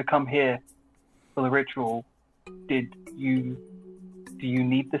 I had to come here for the ritual. Do you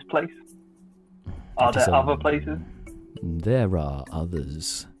need this place? Are It is there other places? There are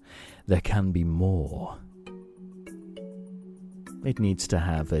others. There can be more. It needs to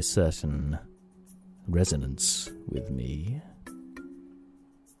have a certain resonance with me.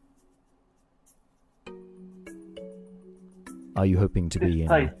 Are you hoping to be This in?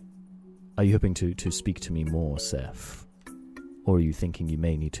 place. Are you hoping to speak to me more, Seth? Or are you thinking you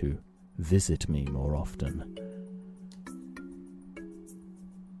may need to visit me more often?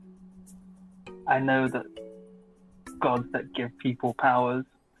 I know that gods that give people powers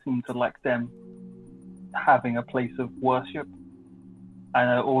seem to like them having a place of worship. I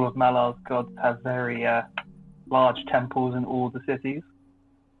know all of Malar's gods have very large temples in all the cities.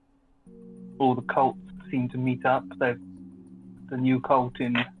 All the cults seem to meet up. The new cult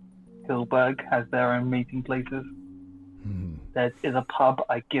in Hilberg has their own meeting places. There is a pub.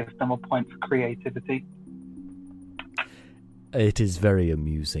 I give them a point for creativity. It is very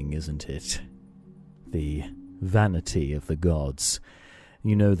amusing, isn't it? The vanity of the gods.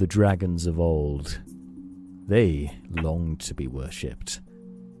 You know, the dragons of old. They longed to be worshipped.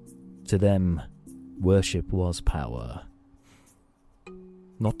 To them, worship was power.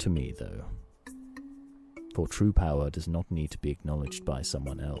 Not to me, though. For true power does not need to be acknowledged by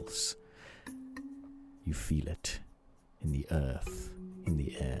someone else. You feel it in the earth, in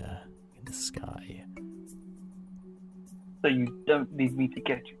the air, in the sky. So you don't need me to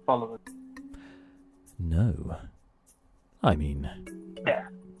get you followers. No. I mean, Yeah.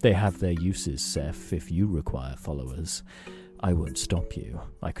 they have their uses, Seth. If you require followers, I won't stop you.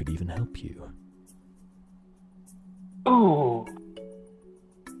 I could even help you. Ooh.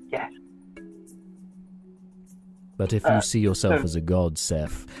 Yes. But if you see yourself so- as a god,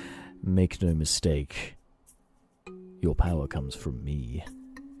 Seth, make no mistake. Your power comes from me.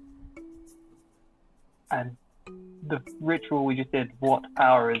 And the ritual we just did, what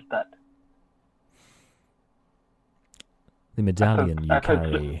power is that? The medallion you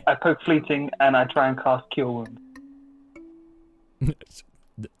carry... I poke Fleeting and I try and cast Cure Wounds.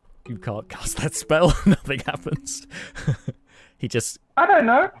 You can't cast that spell. Nothing happens. He just... I don't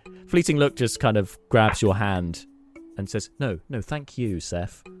know. Fleeting Look just kind of grabs your hand and says, No, thank you,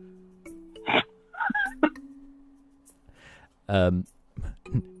 Seth.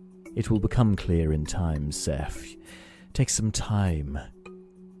 It will become clear in time, Seth. Take some time.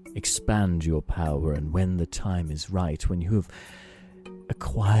 Expand your power, and when the time is right, when you have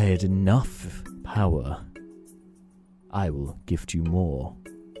acquired enough power, I will gift you more.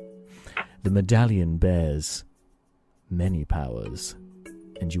 The medallion bears many powers,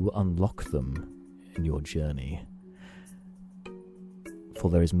 and you will unlock them in your journey. For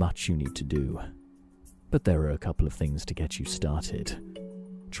there is much you need to do. But there are a couple of things to get you started.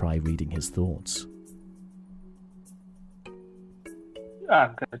 Try reading his thoughts.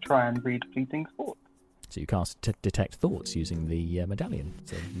 I'm going to try and read Fleeting's thoughts. So you cast detect thoughts using the medallion.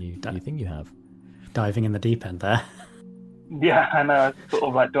 It's a new thing you have. Diving in the deep end there. Yeah, I know. It's sort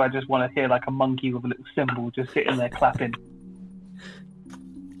of like, do I just want to hear like a monkey with a little cymbal just sitting there clapping?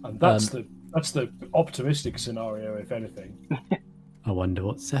 And that's the That's the optimistic scenario, if anything. I wonder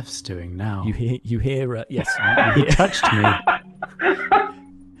what Zeph's doing now. You hear yes. He touched me.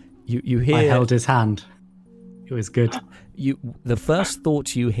 You hear. I held his hand. It was good. The first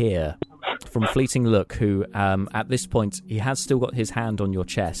thought you hear from Fleeting Look, who at this point he has still got his hand on your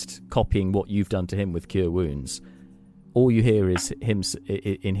chest, copying what you've done to him with Cure Wounds. All you hear is him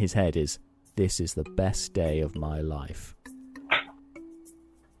in his head is, "This is the best day of my life."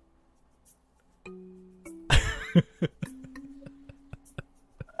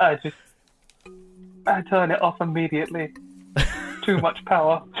 I turn it off immediately. Too much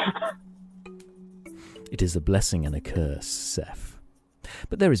power. It is a blessing and a curse, Seth.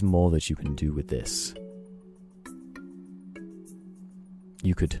 But there is more that you can do with this.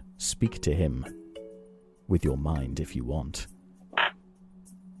 You could speak to him with your mind if you want.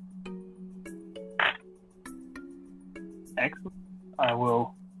 Excellent. I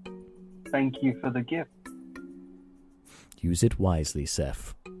will thank you for the gift. Use it wisely,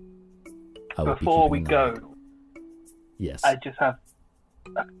 Seth. Before we go, yes, I just have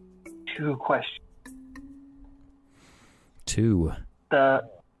 2 questions. 2. The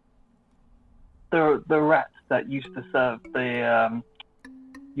rats that used to serve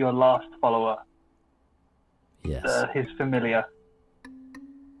your last follower. Yes. His familiar.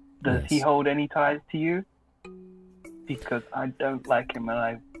 Does he hold any ties to you? Because I don't like him and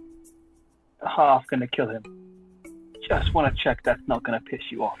I'm half gonna kill him. Just want to check that's not gonna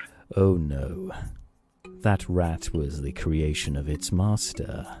piss you off. Oh no. That rat was the creation of its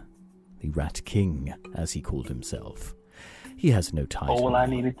master. The Rat King, as he called himself. He has no title. All I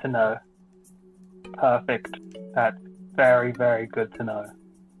needed to know. Perfect. That's very, very good to know.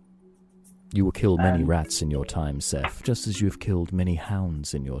 You will kill many rats in your time, Seth, just as you have killed many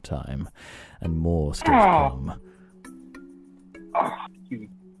hounds in your time, and more still to come.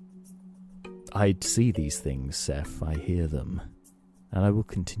 I see these things, Seth. I hear them, and I will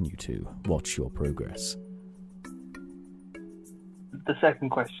continue to watch your progress. The second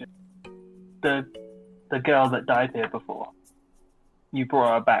question. The girl that died here before. You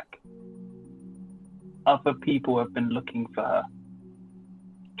brought her back. Other people have been looking for her,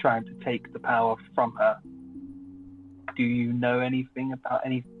 trying to take the power from her. Do you know anything about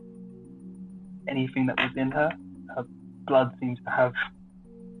anything that was in her? Her blood seems to have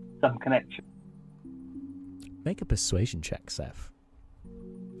some connection. Make a persuasion check, Seth.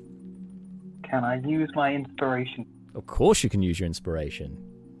 Can I use my inspiration? Of course you can use your inspiration.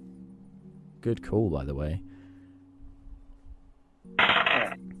 Good call, by the way.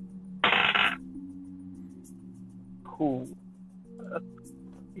 Cool.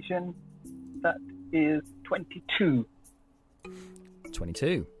 That is 22.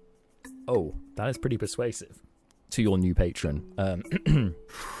 22. Oh, that is pretty persuasive to your new patron.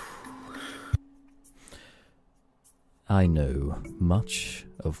 I know much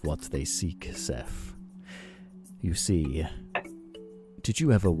of what they seek, Seth. You see, did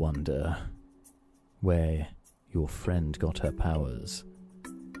you ever wonder where your friend got her powers?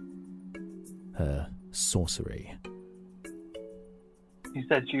 Her sorcery. You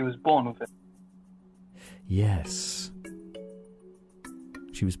said she was born with it. Yes.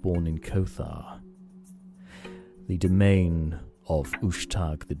 She was born in Kothar, the domain of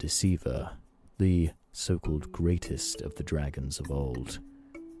Ushtag the Deceiver, the so-called greatest of the dragons of old,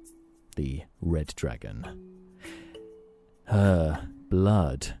 the Red Dragon. Her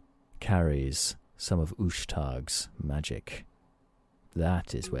blood carries some of Ushtag's magic.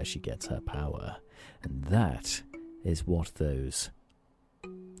 That is where she gets her power, and that is what those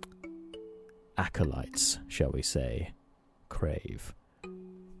acolytes, shall we say, crave.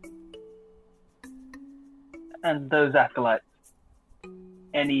 And those acolytes,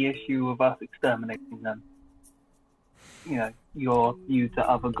 any issue of us exterminating them? You know, your view to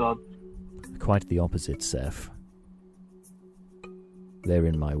other gods? Quite the opposite, Seth. They're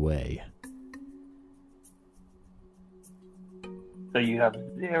in my way. So you have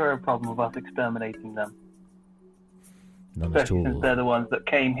zero problem with us exterminating them? None at Especially all. since they're the ones that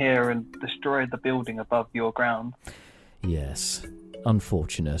came here and destroyed the building above your ground. Yes.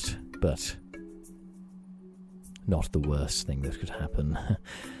 Unfortunate, but not the worst thing that could happen.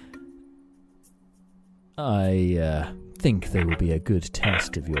 I think they will be a good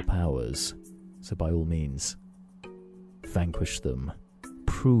test of your powers, so by all means, vanquish them.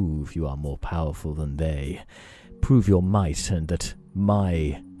 Prove you are more powerful than they. Prove your might and that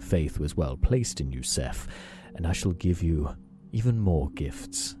my faith was well placed in you, Seth, and I shall give you even more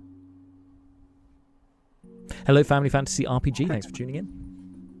gifts. Hello, Family Fantasy RPG. Thanks for tuning in.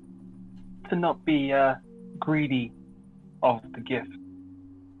 To not be greedy of the gift.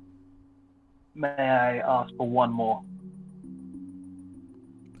 may I ask for one more?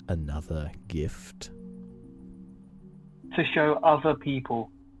 Another gift? To show other people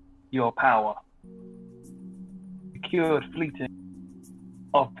your power. You cured Fleeting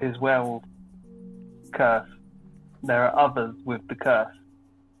of his werewolf curse. There are others with the curse.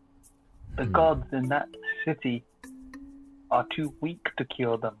 The gods in that city are too weak to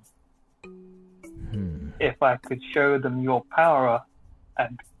cure them. If I could show them your power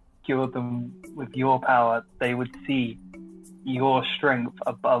and cure them with your power, they would see your strength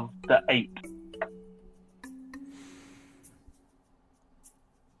above the 8.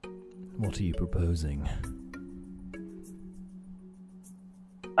 What are you proposing?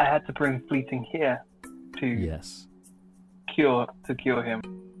 I had to bring Fleeting here to Yes. cure him.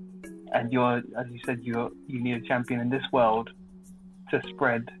 And as you said, you need a champion in this world to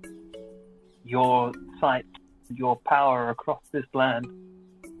spread your sight, your power across this land.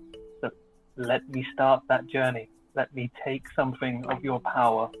 So let me start that journey. Let me take something of your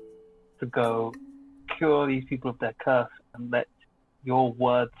power to go cure these people of their curse and let your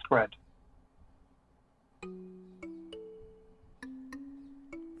word spread.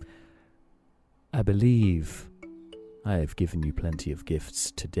 I believe I have given you plenty of gifts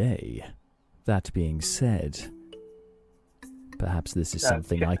today. That being said, perhaps this is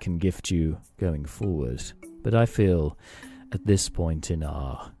something I can gift you going forward. But I feel at this point in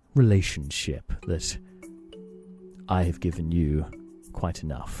our relationship that I have given you quite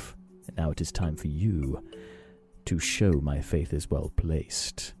enough. And now it is time for you to show my faith is well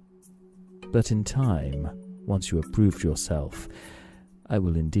placed. But in time, once you have proved yourself, I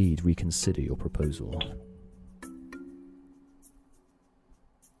will indeed reconsider your proposal.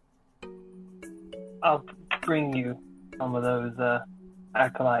 I'll bring you some of those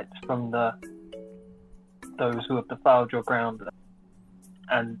acolytes from those who have defiled your ground,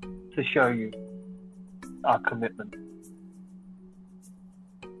 and to show you our commitment.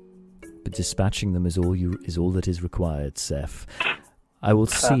 But dispatching them is all that is required, Seth. I will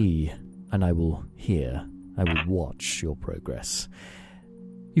see and I will hear. I will watch your progress.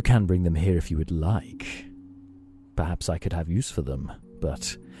 You can bring them here if you would like. Perhaps I could have use for them,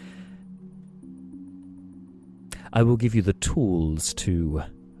 but I will give you the tools to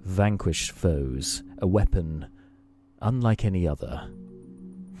vanquish foes, a weapon unlike any other.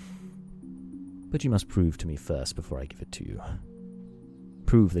 But you must prove to me first before I give it to you.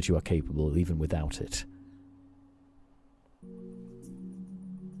 Prove that you are capable even without it.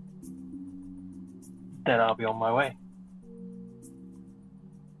 Then I'll be on my way.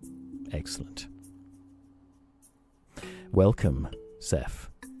 Excellent. Welcome, Seth.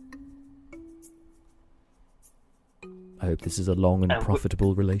 I hope this is a long and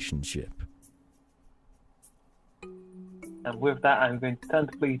profitable relationship. And with that, I'm going to turn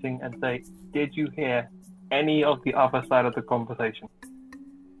to Fleeting and say, did you hear any of the other side of the conversation?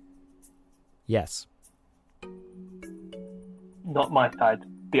 Yes. Not my side,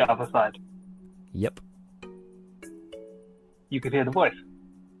 the other side. Yep. You could hear the voice.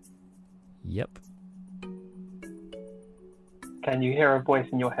 Yep. Can you hear a voice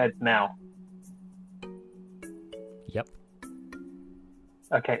in your head now? Yep.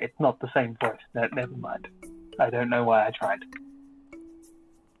 Okay, it's not the same voice. No, never mind. I don't know why I tried.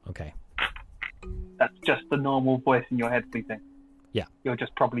 Okay. That's just the normal voice in your head, Fleeting. Yeah. You're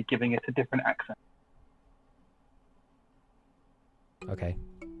just probably giving it a different accent. Okay.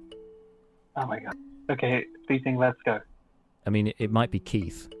 Oh my god. Okay, Fleeting, let's go. I mean, it might be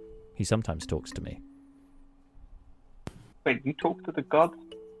Keith. He sometimes talks to me. Wait, you talk to the gods?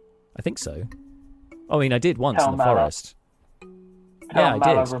 I think so. I mean, I did once Tell in the Malar. forest. Tell I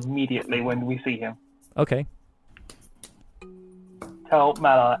Malar did. immediately when we see him. Okay. Tell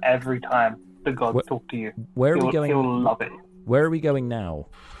Malar every time the gods talk to you. Where are we going? He'll love it. Where are we going now?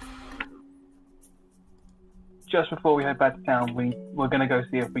 Just before we head back to town, we're going to go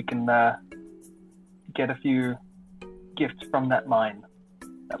see if we can get a few gifts from that mine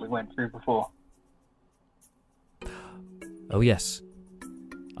that we went through before. Oh, yes.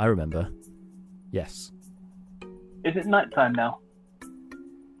 I remember. Yes. Is it nighttime now?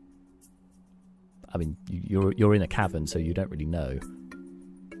 I mean, you're in a cavern, so you don't really know.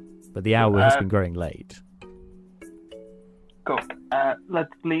 But the hour has been growing late. Cool.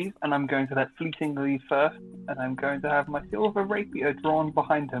 Let's leave, and I'm going to let Fleeting leave first, and I'm going to have my silver rapier drawn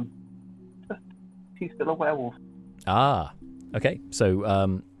behind him. He's still a werewolf. Ah, okay. So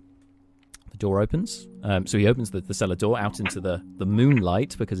the door opens. So he opens the cellar door out into the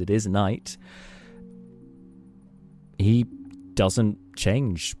moonlight, because it is night. He doesn't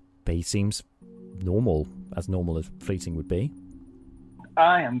change. He seems normal as Fleeting would be.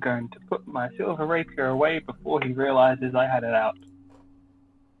 I am going to put my silver rapier away before he realizes I had it out.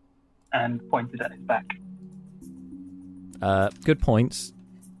 And pointed at his back. Good points.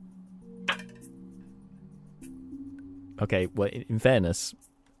 Okay, well, in fairness,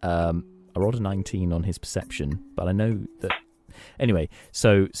 I rolled a 19 on his perception, but I know that... Anyway,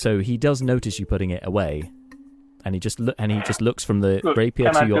 so he does notice you putting it away, and he just looks from the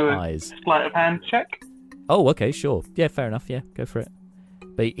rapier to your eyes. Sleight of hand check? Oh, okay, sure. Yeah, fair enough. Yeah, go for it.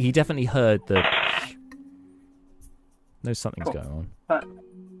 But he definitely heard the... Knows something's going on.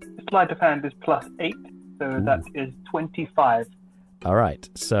 Sleight of hand is +8, so that is 25. All right,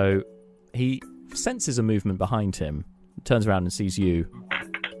 so he senses a movement behind him, turns around and sees you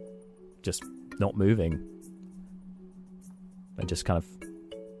just not moving, and just kind of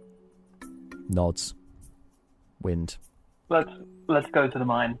nods. Wind. Let's go to the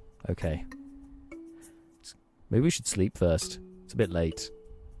mine. Okay. Maybe we should sleep first. It's a bit late.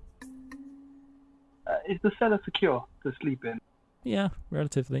 Is the cellar secure to sleep in? Yeah,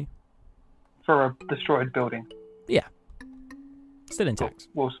 relatively. For a destroyed building? Yeah. Still intact.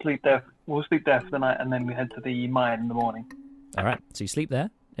 We'll sleep there. We'll sleep there for the night, and then we head to the mine in the morning. All right. So you sleep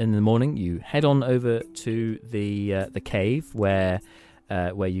there. In the morning, you head on over to the cave where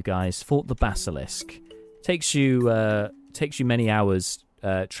you guys fought the basilisk. Takes you many hours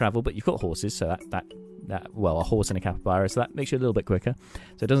travel, but you've got horses, so that a horse and a capybara, so that makes you a little bit quicker.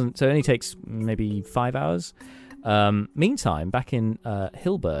 So it only takes maybe 5 hours. Meantime, back in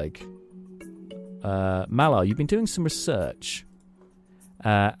Hilberg, Malar, you've been doing some research,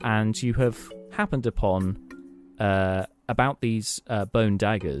 and you have happened upon about these bone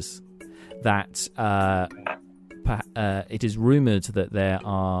daggers that it is rumoured that there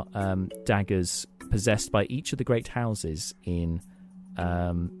are daggers possessed by each of the great houses in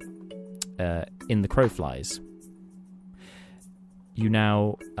the Crowflies. You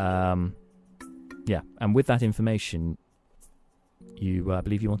now, and with that information, you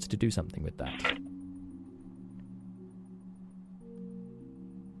believe you wanted to do something with that.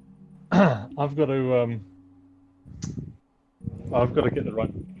 I've got to get the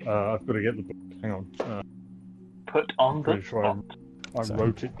right. I've got to get the book. Hang on. Put on the spot. I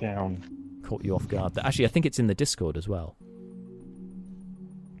wrote it down. Caught you off guard. Actually, I think it's in the Discord as well.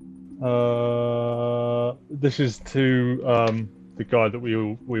 This is to the guy that we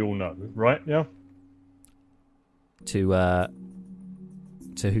all know, right? Yeah. To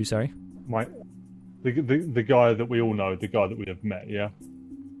who? Sorry. The guy that we all know, the guy that we have met. Yeah.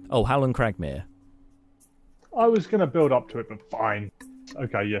 Oh, Howland Cragmere. I was going to build up to it, but fine.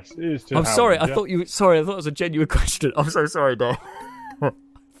 Okay, yes, it is to I'm Howland, sorry. yeah? I thought it was a genuine question. I'm so sorry, Dave.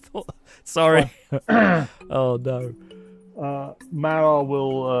 Sorry. Oh no. Mara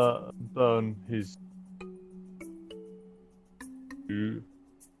will burn his.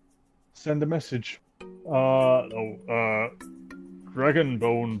 Send a message. Dragon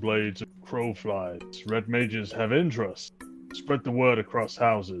bone blades and crowflies. Red mages have interest. Spread the word across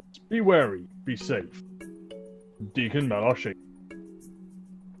houses. Be wary. Be safe. Deacon Malashi.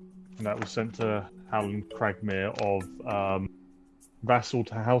 And that was sent to Howland Cragmere of vassal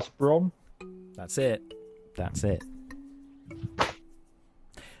to House Bron. That's it.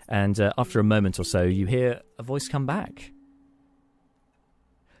 And after a moment or so, you hear a voice come back.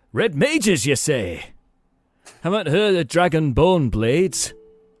 Red mages, you say? Haven't heard of dragon bone blades?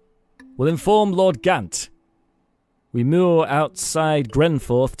 Will inform Lord Gant. We moor outside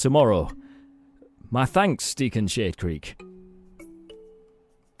Grenforth tomorrow. My thanks, Deacon Shadecreek.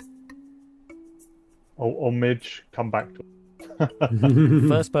 Or Midge, come back to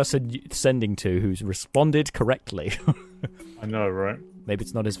First person sending to who's responded correctly. I know, right? Maybe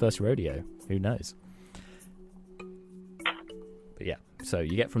it's not his first rodeo. Who knows? But yeah, so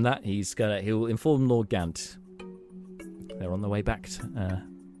you get from that, he'll inform Lord Gant. They're on their way back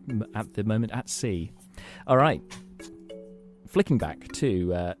at the moment at sea. All right. Flicking back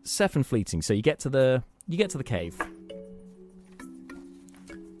to Seth and Fleeting. So you get to the cave.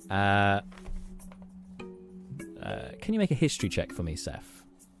 Can you make a history check for me, Seth?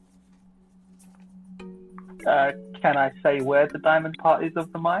 Can I say where the diamond part is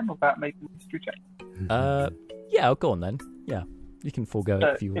of the mine without making a history check? Yeah, go on then. Yeah, you can forego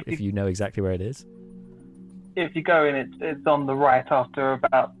it if you know exactly where it is. If you go in, it's on the right after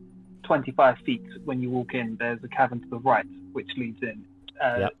about 25 feet. When you walk in, there's a cavern to the right, which leads in.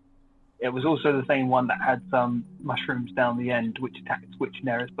 Yep. It was also the same one that had some mushrooms down the end, which attacked which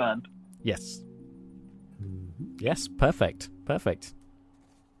Neris burned. Yes. Yes, perfect.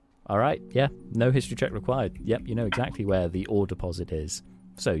 All right, yeah, no history check required. Yep, you know exactly where the ore deposit is.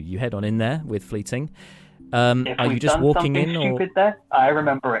 So you head on in there with Fleeting. If Are you we've just done walking something in, or stupid there, I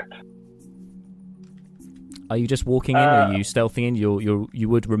remember it. are you just walking in, or are you stealthing in? You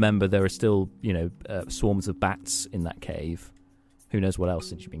would remember there are still, swarms of bats in that cave. Who knows what else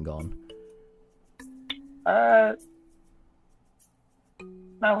since you've been gone? No,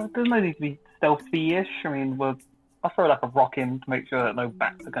 there's no need to be stealthy-ish. I mean, I'll throw like a rock in to make sure that no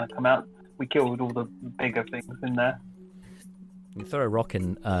bats are going to come out. We killed all the bigger things in there. You throw a rock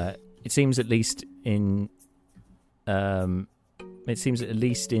in. It seems at least in. It seems at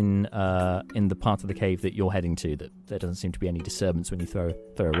least in the part of the cave that you're heading to that there doesn't seem to be any disturbance when you throw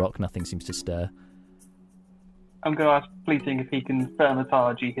a rock. Nothing seems to stir. I'm going to ask Fleeting if he can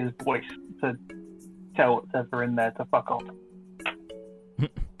thaumaturgy his voice to tell what's ever in there to fuck off.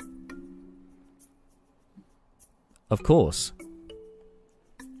 Of course.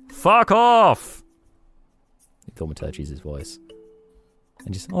 Fuck off! He thaumaturgies his voice.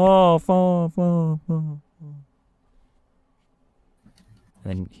 And just, fuck. And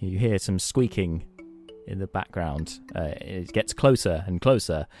then you hear some squeaking in the background. It gets closer and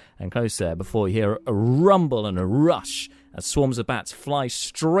closer and closer before you hear a rumble and a rush as swarms of bats fly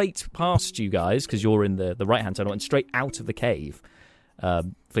straight past you guys, because you're in the right-hand tunnel, and straight out of the cave.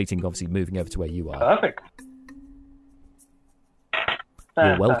 Fleeting obviously moving over to where you are. Perfect.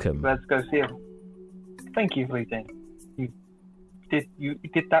 You're welcome. Let's go see him. Thank you, Fleeting. You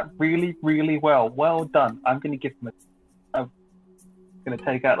did that really, really well. Well done. I'm going to give him I'm going to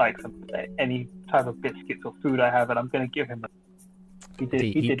take out like any type of biscuits or food I have, and I'm going to give him He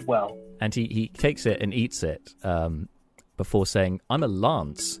did well. And he takes it and eats it before saying, "I'm a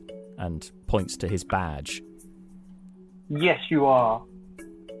lance," and points to his badge. Yes, you are.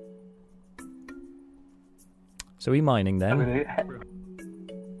 So are we mining then?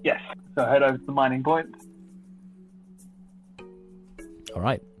 Yes. So head over to the mining point. All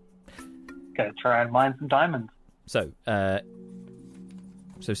right. Gonna try and mine some diamonds. So,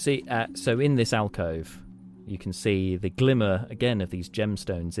 so in this alcove, you can see the glimmer again of these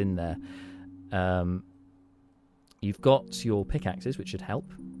gemstones in there. You've got your pickaxes, which should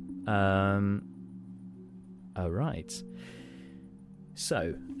help. All right.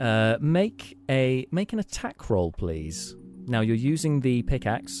 So, make an attack roll, please. Now you're using the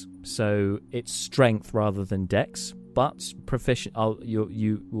pickaxe, so it's strength rather than dex, but proficient.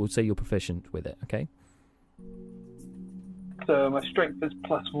 You will say you're proficient with it. Okay. So my strength is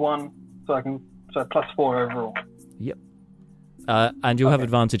 +1, so +4 overall. Yep. And you'll have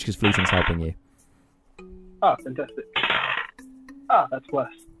advantage because Fleeting's helping you. Ah, fantastic. That's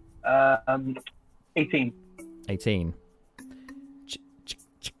worse. 18. 18.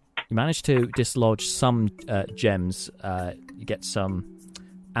 You manage to dislodge some gems. You get some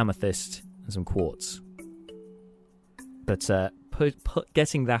amethyst and some quartz. But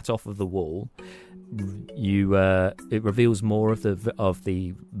getting that off of the wall, it reveals more of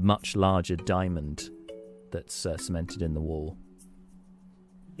the much larger diamond that's cemented in the wall.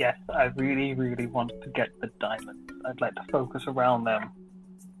 Yes, I really, really want to get the diamonds. I'd like to focus around them.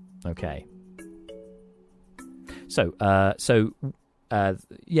 Okay. So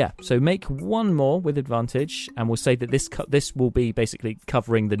make one more with advantage, and we'll say that this will be basically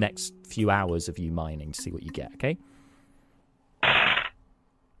covering the next few hours of you mining to see what you get. Okay.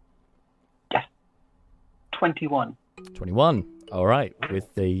 Yes. 21. 21. All right.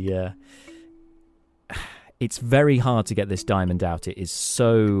 With the, it's very hard to get this diamond out. It is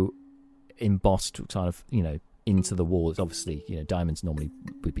so embossed, kind of, into the wall. It's obviously, diamonds normally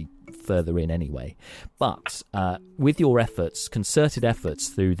would be further in anyway. But with your efforts, concerted efforts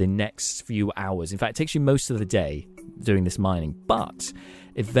through the next few hours, in fact, it takes you most of the day doing this mining, but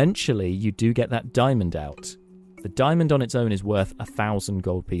eventually you do get that diamond out. The diamond on its own is worth 1,000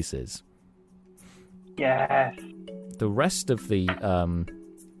 gold pieces. Yes. The rest of the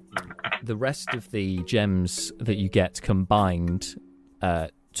gems that you get combined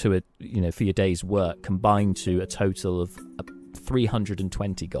to a, for your day's work, combined to a total of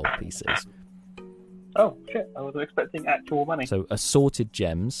 320 gold pieces. Oh shit! I was expecting actual money. So assorted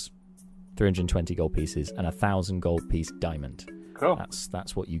gems, 320 gold pieces, and 1,000 gold piece diamond. Cool.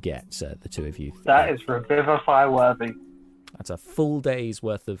 That's what you get, the two of you. That is Revivify worthy. That's a full day's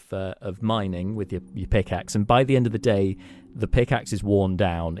worth of mining with your pickaxe, and by the end of the day, the pickaxe is worn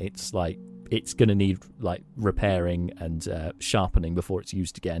down. It's like it's going to need repairing and sharpening before it's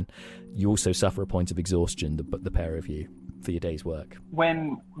used again. You also suffer a point of exhaustion, the pair of you, for your day's work.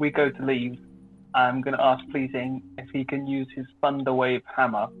 When we go to leave, I'm going to ask Fleeting if he can use his Thunderwave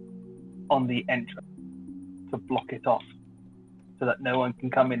hammer on the entrance to block it off, so that no one can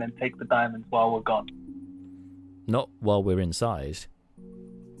come in and take the diamonds while we're gone. Not while we're inside.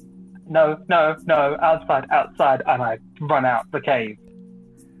 no, outside, and I run out the cave.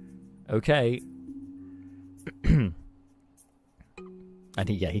 Okay. And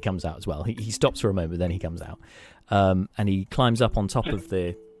he comes out as well. He stops for a moment, then he comes out, and he climbs up on top of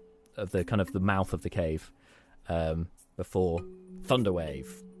the kind of the mouth of the cave before Thunderwave,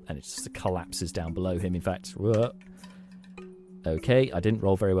 and it just collapses down below him. In fact, okay, I didn't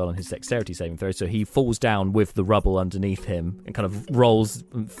roll very well on his dexterity saving throw, so he falls down with the rubble underneath him and kind of rolls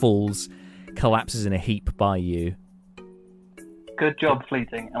and falls, collapses in a heap by you. Good job,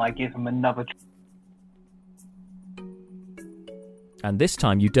 Fleeting, and I give him another. And this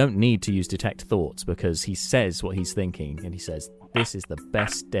time you don't need to use Detect Thoughts because he says what he's thinking, and he says, "This is the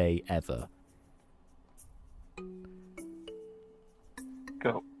best day ever."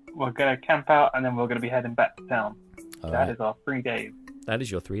 Cool. We're going to camp out, and then we're going to be heading back to town. That is our 3 days. That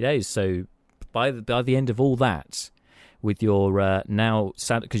is your 3 days. So by the end of all that, with your now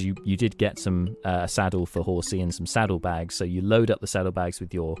saddle, because you did get some saddle for Horsey and some saddlebags, so you load up the saddlebags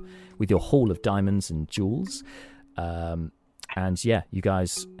with your haul of diamonds and jewels. And yeah, you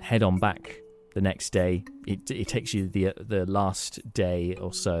guys head on back the next day. It takes you the last day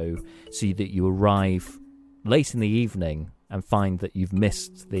or so that you arrive late in the evening and find that you've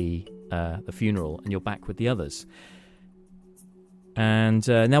missed the funeral and you're back with the others. And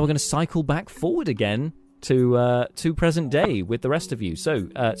now we're going to cycle back forward again to present day with the rest of you. So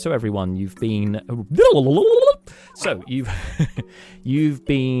everyone, you've been you've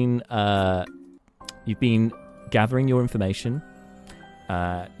been gathering your information.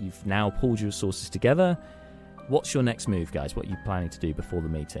 You've now pulled your sources together. What's your next move, guys? What are you planning to do before the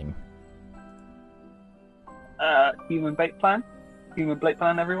meeting? Human bait plan. Human bait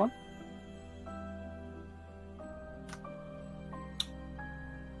plan, everyone.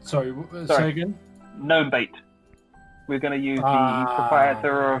 Sorry, say again? Gnome bait. We're going to use the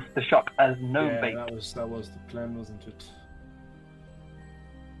proprietor of the shop as gnome bait. That was the plan, wasn't it?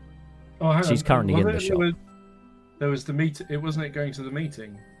 Oh, hang She's on. currently in the shop. There was the meet. It wasn't it going to the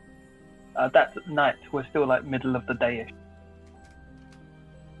meeting? That's at night. We're still like middle of the day-ish.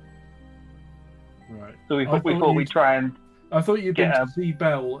 Right. So we thought we'd try and. I thought you'd been to see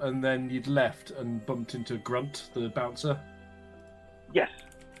Bell and then you'd left and bumped into Grunt, the bouncer. Yes,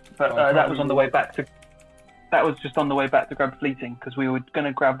 but that was on the way back to. That was just on the way back to grab Fleeting because we were going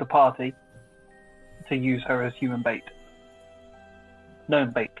to grab the party to use her as human bait.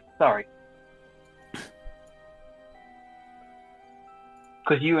 Gnome bait. Sorry.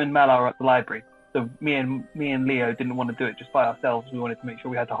 Because you and Mal are at the library, so me and Leo didn't want to do it just by ourselves. We wanted to make sure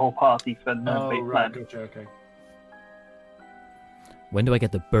we had the whole party for Gnome bait plan. Gotcha, okay. When do I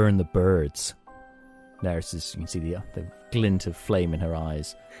get the burn the birds? Neris, you can see the glint of flame in her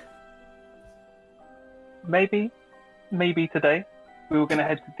eyes. Maybe today. We were going to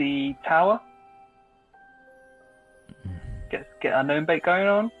head to the tower. Get our gnome bait going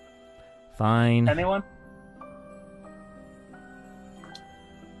on. Fine. Anyone?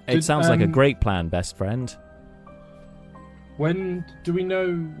 It sounds like a great plan, best friend. When do we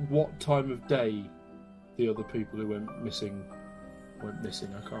know what time of day the other people who went missing? I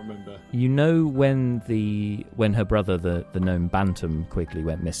can't remember. You know when her brother, the gnome Bantam, quickly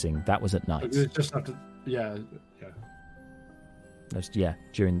went missing. That was at night. Just after, yeah.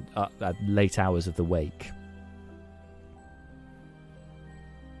 During late hours of the wake.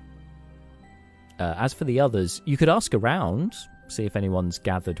 As for the others, you could ask around, see if anyone's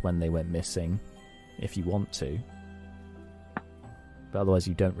gathered when they went missing, if you want to. But otherwise,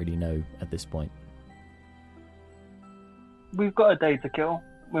 you don't really know at this point. We've got a day to kill.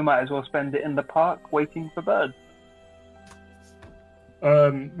 We might as well spend it in the park waiting for birds.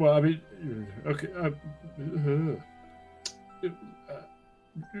 Well, I mean, okay.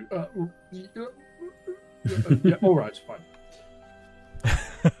 Yeah, all right, fine.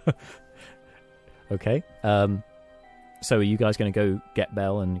 Okay. So are you guys going to go get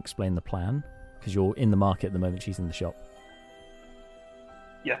Belle and explain the plan? Because you're in the market at the moment. She's in the shop.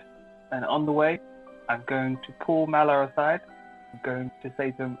 Yes. And on the way, I'm going to pull Malar aside. I'm going to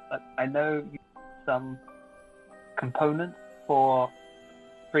say to him, I know you have some components for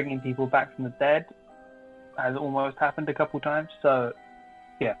bringing people back from the dead. Has almost happened a couple times. So,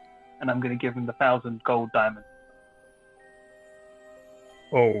 yeah. And I'm going to give him the 1,000 gold diamonds.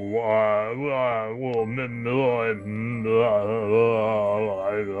 You've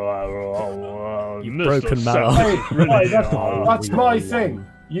broken Malar. Hey, that's my thing.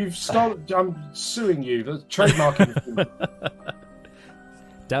 You've stolen. I'm suing you. That's trademarking.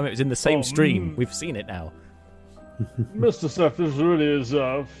 Damn it! It was in the same stream. We've seen it now. Mr. Seth, this really is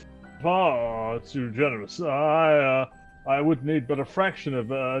far too generous. I would need but a fraction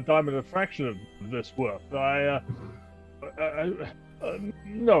of a diamond, a fraction of this worth. No,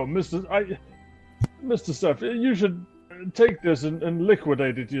 Mr. Seth, you should take this and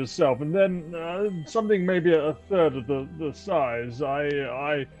liquidate it yourself, and then something maybe a third of the size.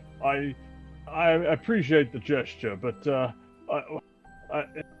 I appreciate the gesture, but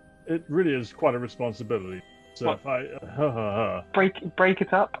it really is quite a responsibility. So break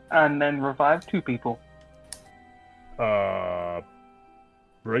it up and then revive 2 people.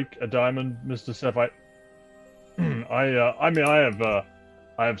 Break a diamond, Mr. Seth.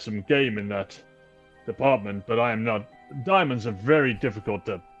 I have some game in that department, but I am not. Diamonds are very difficult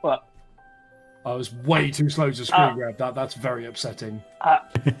to. Well, I was way too slow to screen grab that. That's very upsetting.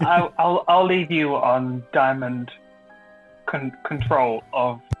 I'll leave you on diamond control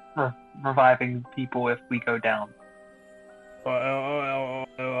of reviving people if we go down. I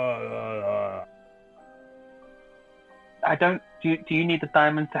don't. Do you need the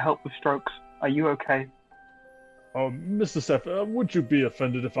diamond to help with strokes? Are you okay? Oh, Mr. Seth, would you be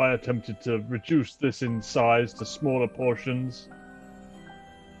offended if I attempted to reduce this in size to smaller portions?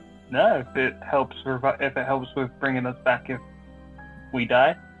 No, if it helps with bringing us back if we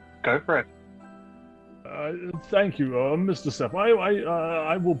die, go for it. Thank you, Mr. Seth.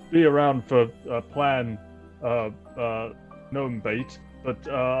 I will be around for plan gnome bait, but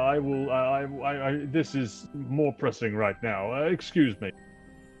I will. This is more pressing right now. Excuse me.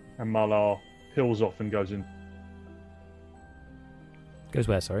 And Malar peels off and goes in. Goes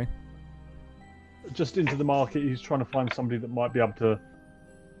where? Sorry. Just into the market. He's trying to find somebody that might be able to.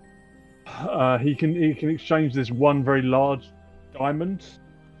 He can exchange this one very large diamond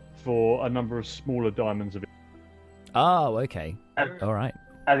for a number of smaller diamonds of it. Oh, okay. All right.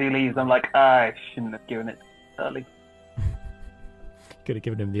 As he leaves, I'm like, I shouldn't have given it early. Could have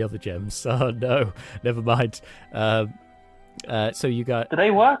given him the other gems. Oh no, never mind. So you got. Do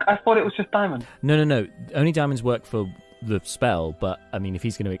they work? I thought it was just diamond. No. Only diamonds work for the spell, but I mean, if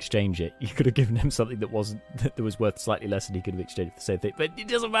he's going to exchange it, you could have given him something that was worth slightly less, and he could have exchanged it for the same thing. But it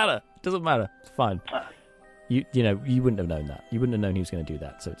doesn't matter. It doesn't matter. It's fine. You wouldn't have known that. You wouldn't have known he was going to do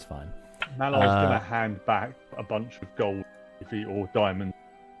that, so it's fine. Malar's going to hand back a bunch of gold or diamonds.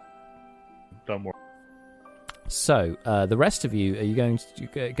 Don't worry. So, the rest of you, are you going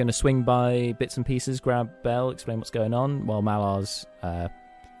to swing by bits and pieces, grab Bell, explain what's going on, while Malar's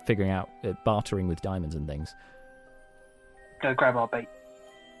figuring out bartering with diamonds and things? Go grab our bait.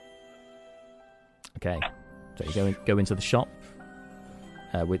 Okay, so you go into the shop,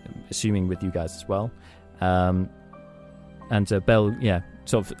 assuming with you guys as well, and Bell,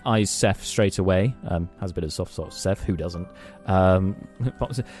 sort of eyes Seth straight away. Has a bit of soft sort of Seth. Who doesn't?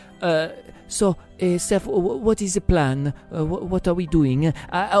 So, Seth, what is the plan? What are we doing?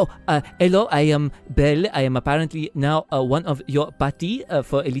 Hello, I am Bell. I am apparently now one of your party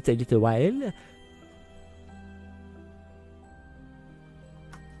for a little while.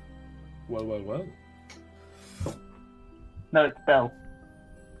 Well. No, it's Bell.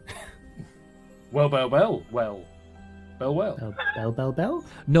 Well. Bell.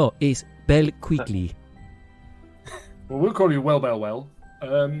 No, it's Bell quickly. Well, we'll call you Well.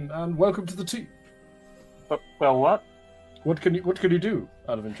 And welcome to the team. Well, what? What can you do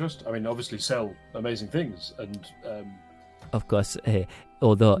out of interest? I mean, obviously sell amazing things, and of course,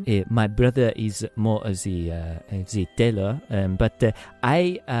 although my brother is more of the tailor, but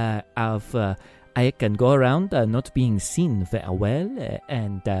I can go around not being seen very well,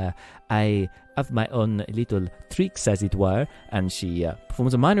 and I have my own little tricks, as it were. And she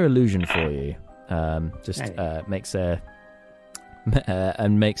performs a minor illusion for you. Makes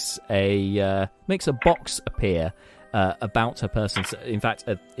a box appear about her person. In fact,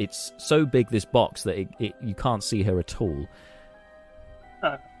 it's so big, this box, that you can't see her at all.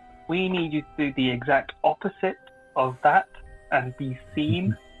 We need you to do the exact opposite of that and be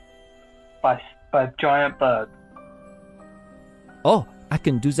seen by giant birds. Oh, I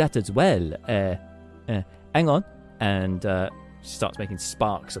can do that as well. Hang on. And she starts making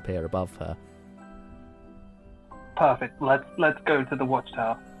sparks appear above her. Perfect. Let's go to the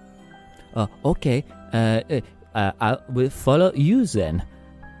watchtower. Okay. I will follow you then.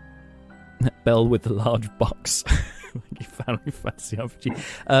 Bell with the large box. You found me fancy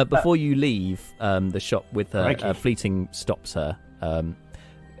RPG. Before you leave the shop with her, Fleeting stops her.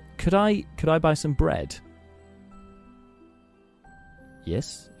 Could I buy some bread?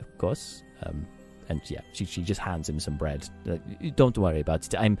 Yes, of course. And yeah, she just hands him some bread. Don't worry about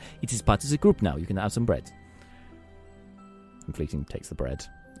it. It is part of the group now. You can have some bread. And Fleeting takes the bread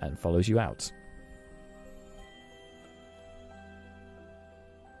and follows you out.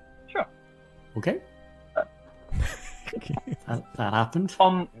 Sure. Okay. That happened.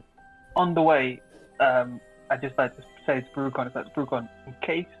 On the way, I just like to say to Brucon, in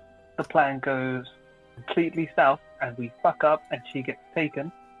case the plan goes completely south and we fuck up and she gets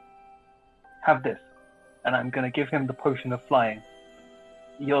taken, have this. And I'm going to give him the potion of flying.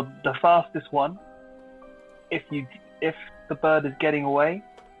 You're the fastest one. If the bird is getting away,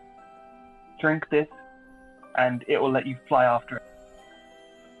 drink this and it will let you fly after it.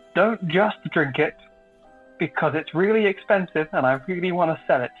 Don't just drink it, because it's really expensive and I really want to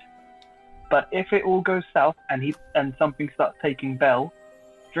sell it. But if it all goes south and something starts taking Bell,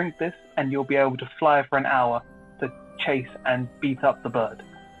 drink this and you'll be able to fly for an hour to chase and beat up the bird.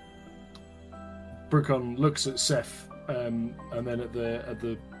 Brucon looks at Seth and then at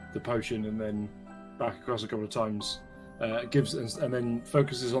the potion, and then back across a couple of times. Gives and then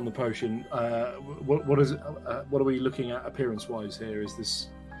focuses on the potion. What is it? What are we looking at appearance-wise here? Is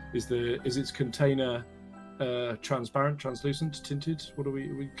its container transparent, translucent, tinted? What are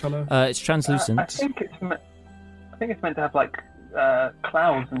we color? It's translucent. I think it's meant to have like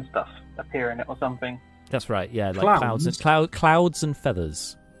clouds and stuff appear in it or something. That's right. Yeah, like clouds and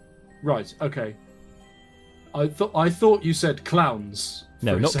feathers. Right. Okay. I thought you said clowns.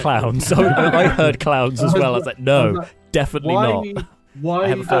 No, not clowns. I heard clowns as well. I was like, no, definitely not. Why? I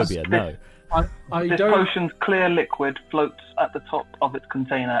have a phobia. No. This potion's clear liquid floats at the top of its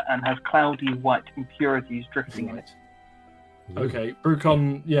container and has cloudy white impurities drifting in it. Okay,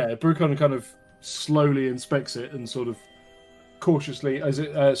 Brucon kind of slowly inspects it and sort of cautiously, is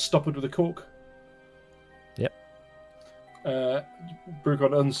it stoppered with a cork? Yep.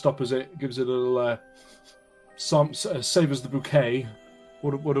 Brucon unstoppers it, gives it a little savors the bouquet.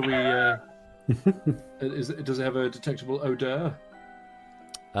 What do we? Does it have a detectable odor?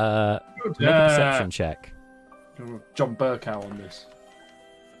 Make a perception check. John Burkow on this.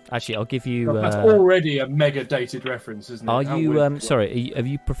 Actually, I'll give you. That's already a mega dated reference, isn't it? Are you? Sorry, are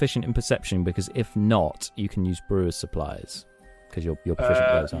you proficient in perception? Because if not, you can use brewer's supplies. Because you're proficient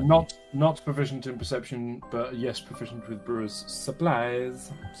with those, aren't you? Not proficient in perception, but yes, proficient with brewer's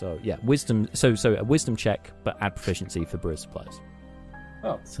supplies. So yeah, wisdom. So a wisdom check, but add proficiency for brewer's supplies.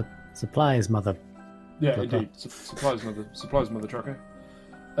 Oh, supplies, mother. Yeah, trucker. Indeed. Supplies, mother trucker.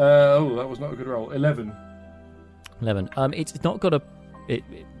 That was not a good roll. 11. 11. It's not got a. It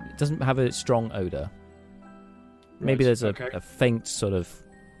doesn't have a strong odor. Maybe there's a faint sort of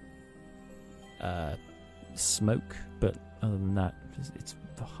smoke, but other than that, it's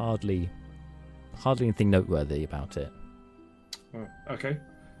hardly anything noteworthy about it. Oh, okay.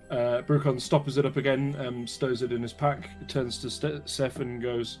 Brucon stoppers it up again, stows it in his pack, turns to Seth and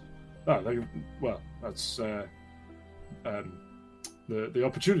goes, well, that's the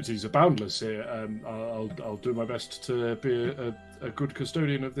opportunities are boundless here. I'll do my best to be a good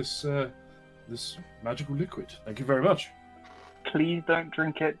custodian of this this magical liquid. Thank you very much. Please don't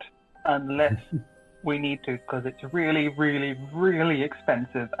drink it unless we need to, because it's really, really, really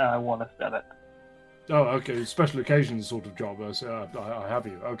expensive and I want to sell it. Oh, okay. Special occasions sort of job. I have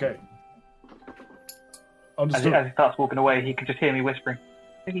you. Okay. Understood. As he starts walking away, he can just hear me whispering,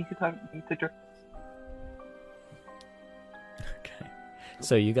 "Maybe you don't need to drink." Okay.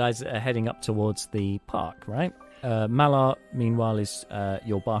 So you guys are heading up towards the park, right? Malar, meanwhile, is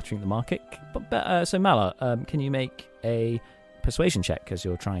you're bartering at the market. So Malar, can you make a persuasion check as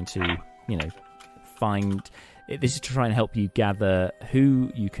you're trying to, find... This is to try and help you gather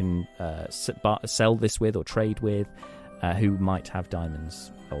who you can sell this with or trade with, who might have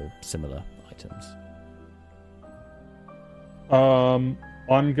diamonds or similar items. I'm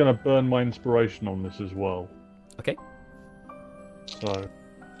going to burn my inspiration on this as well. Okay. So,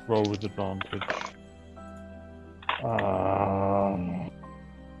 roll with advantage. No.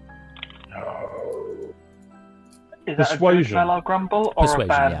 Is that Persuasion. a good Malar Grumble or Persuasion, a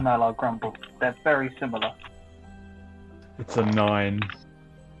bad yeah. Malar Grumble? They're very similar. It's a 9.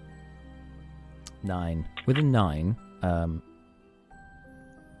 9. With a 9,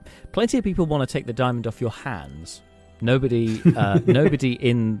 plenty of people want to take the diamond off your hands. Nobody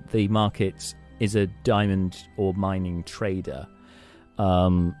in the market is a diamond or mining trader.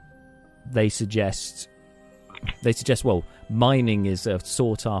 They suggest, well, mining is a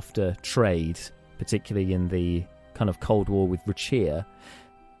sought-after trade, particularly in the kind of Cold War with Rachir.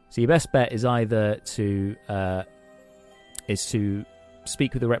 So your best bet is either to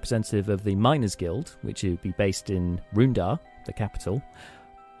speak with a representative of the Miners Guild, which would be based in Rundar, the capital,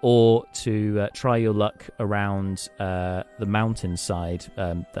 or to try your luck around the mountainside.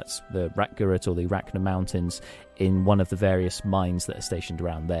 That's the Rakgurat or the Rakna Mountains, in one of the various mines that are stationed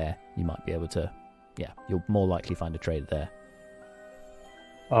around there. You might be able to, you'll more likely find a trader there.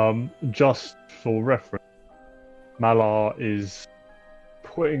 Just for reference, Malar is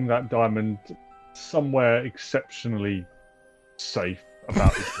putting that diamond somewhere exceptionally safe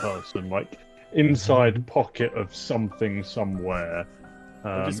about his person, like inside pocket of something somewhere.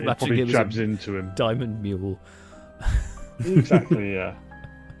 just It imagining probably him as jabs a into him. diamond mule. Exactly, yeah.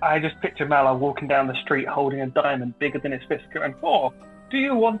 I just picture Malar walking down the street holding a diamond bigger than his fist, going, "Oh, do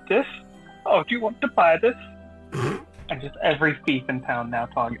you want this? Oh, do you want to buy this?" And just every thief in town now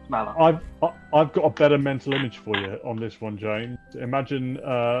targets Malar. I've got a better mental image for you on this one, James. Imagine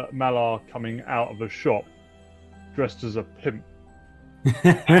Malar coming out of a shop dressed as a pimp.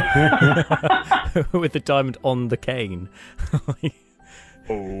 With the diamond on the cane.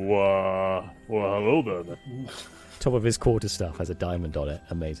 Well, hello there, then. Top of his quarterstaff has a diamond on it.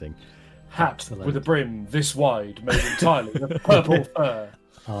 Amazing. Hat Excellent. with a brim this wide, made entirely of purple fur.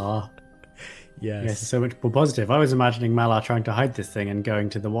 Yes. Yes, so much more positive. I was imagining Malar trying to hide this thing and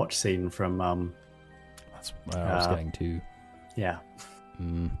going to the watch scene from, That's where I was going to. yeah.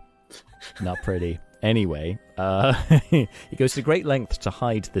 Not pretty. Anyway, he goes to great lengths to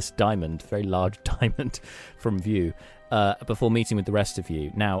hide this diamond, very large diamond, from view, before meeting with the rest of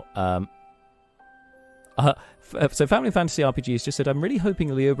you. Now, so Family Fantasy RPGs just said, I'm really hoping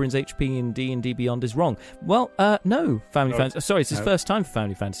Leobrin's HP in D&D Beyond is wrong. Well, no, Family Fantasy... Sorry, it's his first time for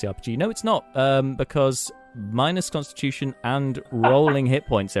Family Fantasy RPG. No, it's not, because minus Constitution and rolling hit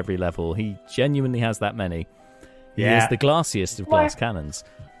points every level, he genuinely has that many. He is the glassiest of glass cannons.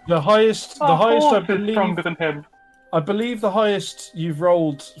 The highest I Horse is believe. stronger than him. I believe the highest you've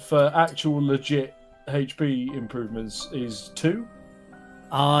rolled for actual legit HP improvements is 2.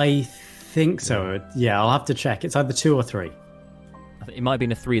 I think so. Yeah, I'll have to check. It's either 2 or 3. I think it might have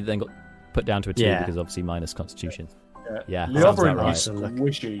been a 3 that then got put down to a 2 Yeah. because obviously minus Constitution. Yeah, sounds Leobrin about is right.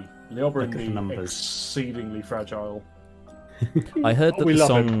 squishy. look at the Leobrin numbers. is exceedingly fragile. I heard that We the love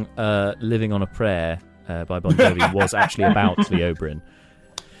song Living on a Prayer by Bon Jovi was actually about Leobrin.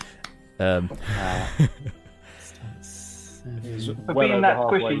 For Well being over that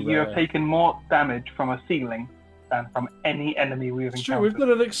halfway squishy, you there. have taken more damage from a ceiling than from any enemy we've It's true, we've encountered.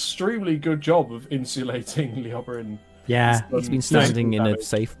 done an extremely good job of insulating Leobrin. Yeah. He's been standing in a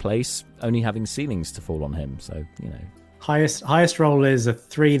safe place, only having ceilings to fall on him, so, you know. Highest roll is a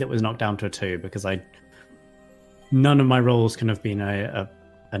 3 that was knocked down to a 2 because none of my rolls can have been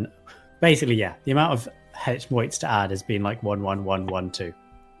an basically, yeah, the amount of H weights to add has been like 1 1 1 1 2.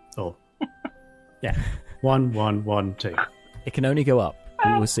 Or yeah. 1 1 1 2. It can only go up.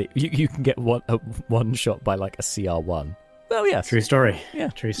 We will see. You can get one shot by like a CR1. Well, yes. True story. Yeah.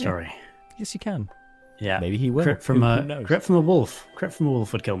 True story. Yes, you can. Yeah. Maybe he will. Crit from Who a knows? crit from a wolf. Crit from a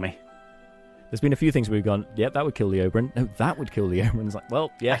wolf would kill me. There's been a few things where we've gone, yep, that would kill Leobrin. No, that would kill Leobrin. It's like,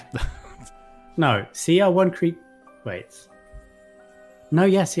 well, yeah. No, CR1 Wait. No,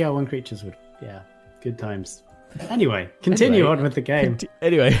 yeah, CR1 creatures would. Yeah. Good times. Anyway, continue Anyway, on with the game.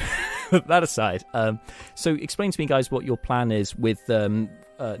 Anyway, that aside, so explain to me, guys, what your plan is with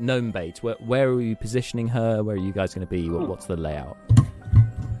Gnome Bait. Where are you positioning her? Where are you guys going to be? What's the layout?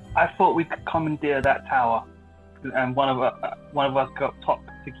 I thought we could commandeer that tower, and one of us go up top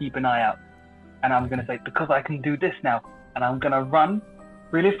to keep an eye out. And I'm going to say, because I can do this now, and I'm going to run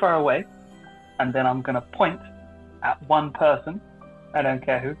really far away, and then I'm going to point at one person. I don't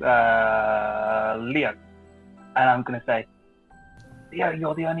care who, Leo. And I'm going to say, Leo,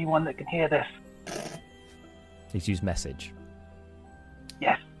 you're the only one that can hear this. He's used message.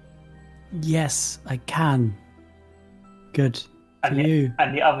 Yes. Yes, I can. Good. And To you.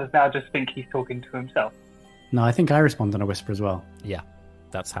 and the others now just think he's talking to himself. No, I think I respond in a whisper as well. Yeah,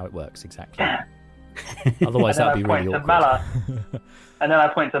 that's how it works, exactly. Otherwise, And then that'd be I really point to awkward. And then I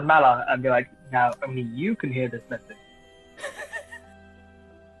point to Mala and be like, now only you can hear this message.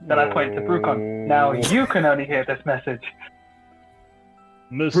 Then I point to Brucon. Now you can only hear this message.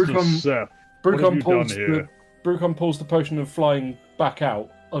 Mr. Brucom- Seth, what have you done here? Brucon pulls the potion of flying back out,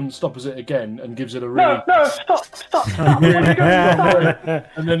 unstoppers it again, and gives it a really... No, stop. What are you doing? Stop.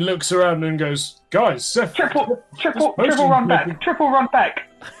 and then looks around and goes, guys, Seth, Triple potion's run making- back. Triple run back.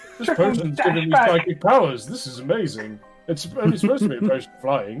 this triple potion's dash giving me back. psychic powers. This is amazing. It's only supposed to be a potion of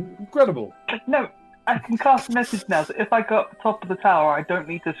flying. Incredible. No, I can cast a message now, so if I go up the top of the tower, I don't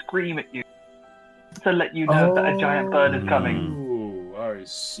need to scream at you to let you know that a giant bird is coming. Oh, I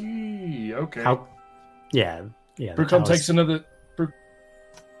see. Okay. How? Yeah. The Brucon towers- takes another...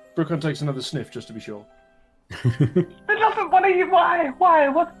 Brucon takes another sniff, just to be sure. But nothing, what are you, why?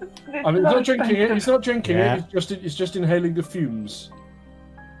 What's this? I mean, he's not drinking it. He's not drinking Yeah. it. It's just inhaling the fumes.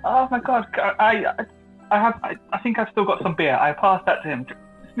 Oh my god, I think I've still got some beer. I passed that to him.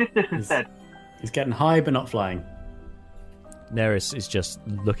 Sniff this instead. He's getting high but not flying. Neris is just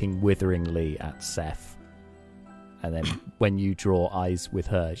looking witheringly at Seth And then when you draw eyes with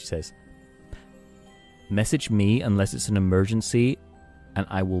her, she says, "Message me unless it's an emergency, and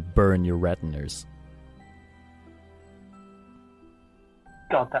I will burn your retinas."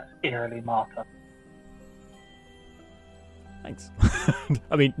 God, that's eerily Marta. Thanks.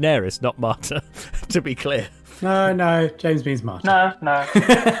 I mean, Neris, not Marta, to be clear. No, James means Marta. No.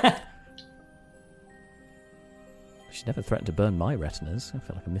 She never threatened to burn my retinas. I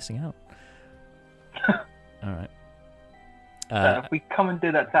feel like I'm missing out. All right. If we come and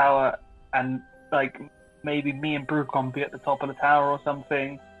do that tower, and like maybe me and Brucon be at the top of the tower or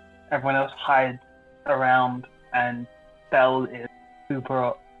something, everyone else hides around, and Belle is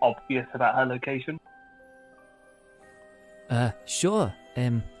super obvious about her location. Sure.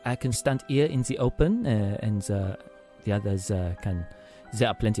 I can stand here in the open, and the others can. There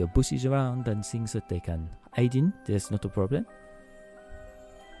are plenty of bushes around and things that they can hide in. There's not a problem.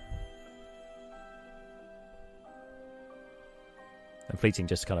 And Fleeting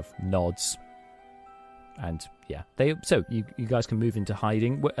just kind of nods. And yeah, so you guys can move into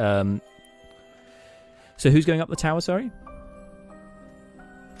hiding. So who's going up the tower? Sorry.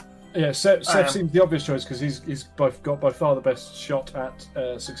 Yeah, Seth seems the obvious choice because he's got by far the best shot at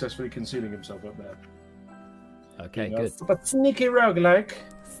successfully concealing himself up there. Okay, good. But sneaky roguelike.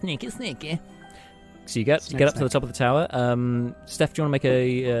 Sneaky. So you get up to the top of the tower. Steph, do you want to make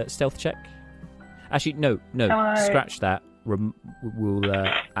a stealth check? Actually, no. Scratch that. We'll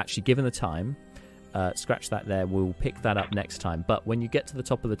actually, given the time, scratch that there. We'll pick that up next time. But when you get to the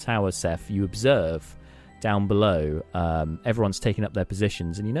top of the tower, Seth, you observe down below, everyone's taking up their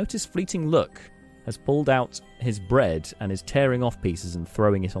positions, and you notice Fleeting Look has pulled out his bread and is tearing off pieces and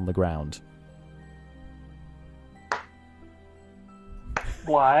throwing it on the ground.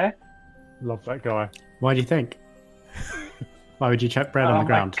 Why? Love that guy. Why do you think? Why would you chuck bread on the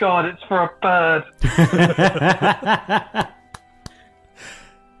ground? Oh my god, it's for a bird.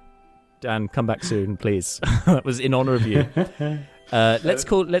 Dan, come back soon, please. That was in honour of you. Let's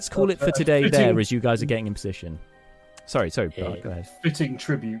call it for today there, as you guys are getting in position. Sorry, Bart, go ahead. Fitting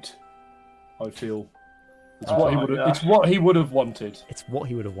tribute, I feel. It's what he would have wanted. It's what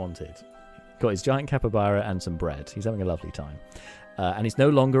he would have wanted. Got his giant capybara and some bread. He's having a lovely time. And he's no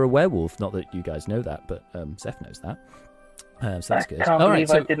longer a werewolf. Not that you guys know that, but Seth knows that. So that's good. I can't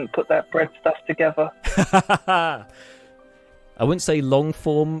believe I didn't put that bread stuff together. I wouldn't say long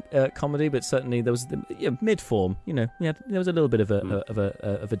form comedy, but certainly there was mid form. There was a little bit of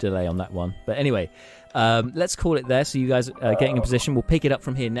a delay on that one. But anyway, let's call it there. So you guys are getting in position. We'll pick it up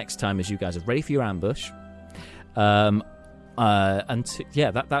from here next time as you guys are ready for your ambush. That'll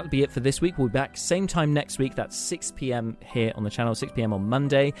be it for this week. We'll be back same time next week. That's 6 p.m. here on the channel, 6 p.m. on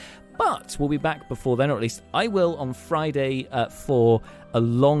Monday. But we'll be back before then, or at least I will on Friday for a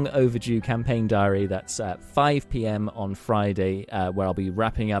long overdue campaign diary. That's at 5 p.m. on Friday, where I'll be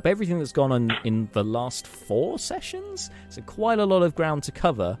wrapping up everything that's gone on in the last 4 sessions. So quite a lot of ground to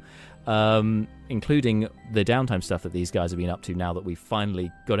cover, including the downtime stuff that these guys have been up to now that we've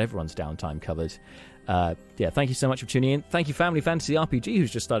finally got everyone's downtime covered. Thank you so much for tuning in. Thank you, Family Fantasy RPG,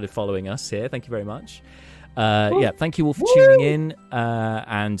 who's just started following us here. Thank you very much. Thank you all for tuning in.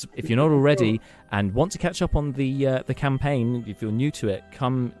 And if you're not already and want to catch up on the campaign, if you're new to it,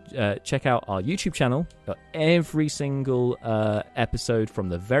 come check out our YouTube channel. Got every single episode from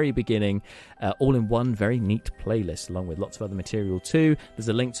the very beginning, all in one very neat playlist, along with lots of other material too. There's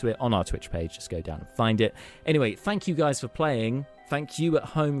a link to it on our Twitch page. Just go down and find it. Anyway, thank you guys for playing. Thank you at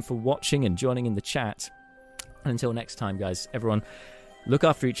home for watching and joining in the chat. And until next time, guys, everyone, look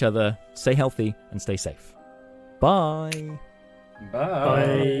after each other, stay healthy, and stay safe. Bye.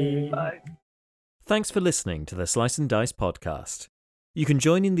 Bye. Bye. Thanks for listening to the Slice and Dice podcast. You can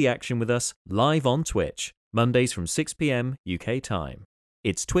join in the action with us live on Twitch, Mondays from 6 p.m. UK time.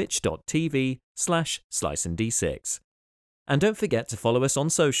 It's twitch.tv/sliceand6. And don't forget to follow us on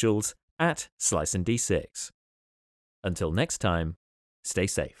socials at sliceand6. Until next time, stay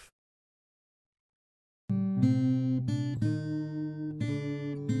safe.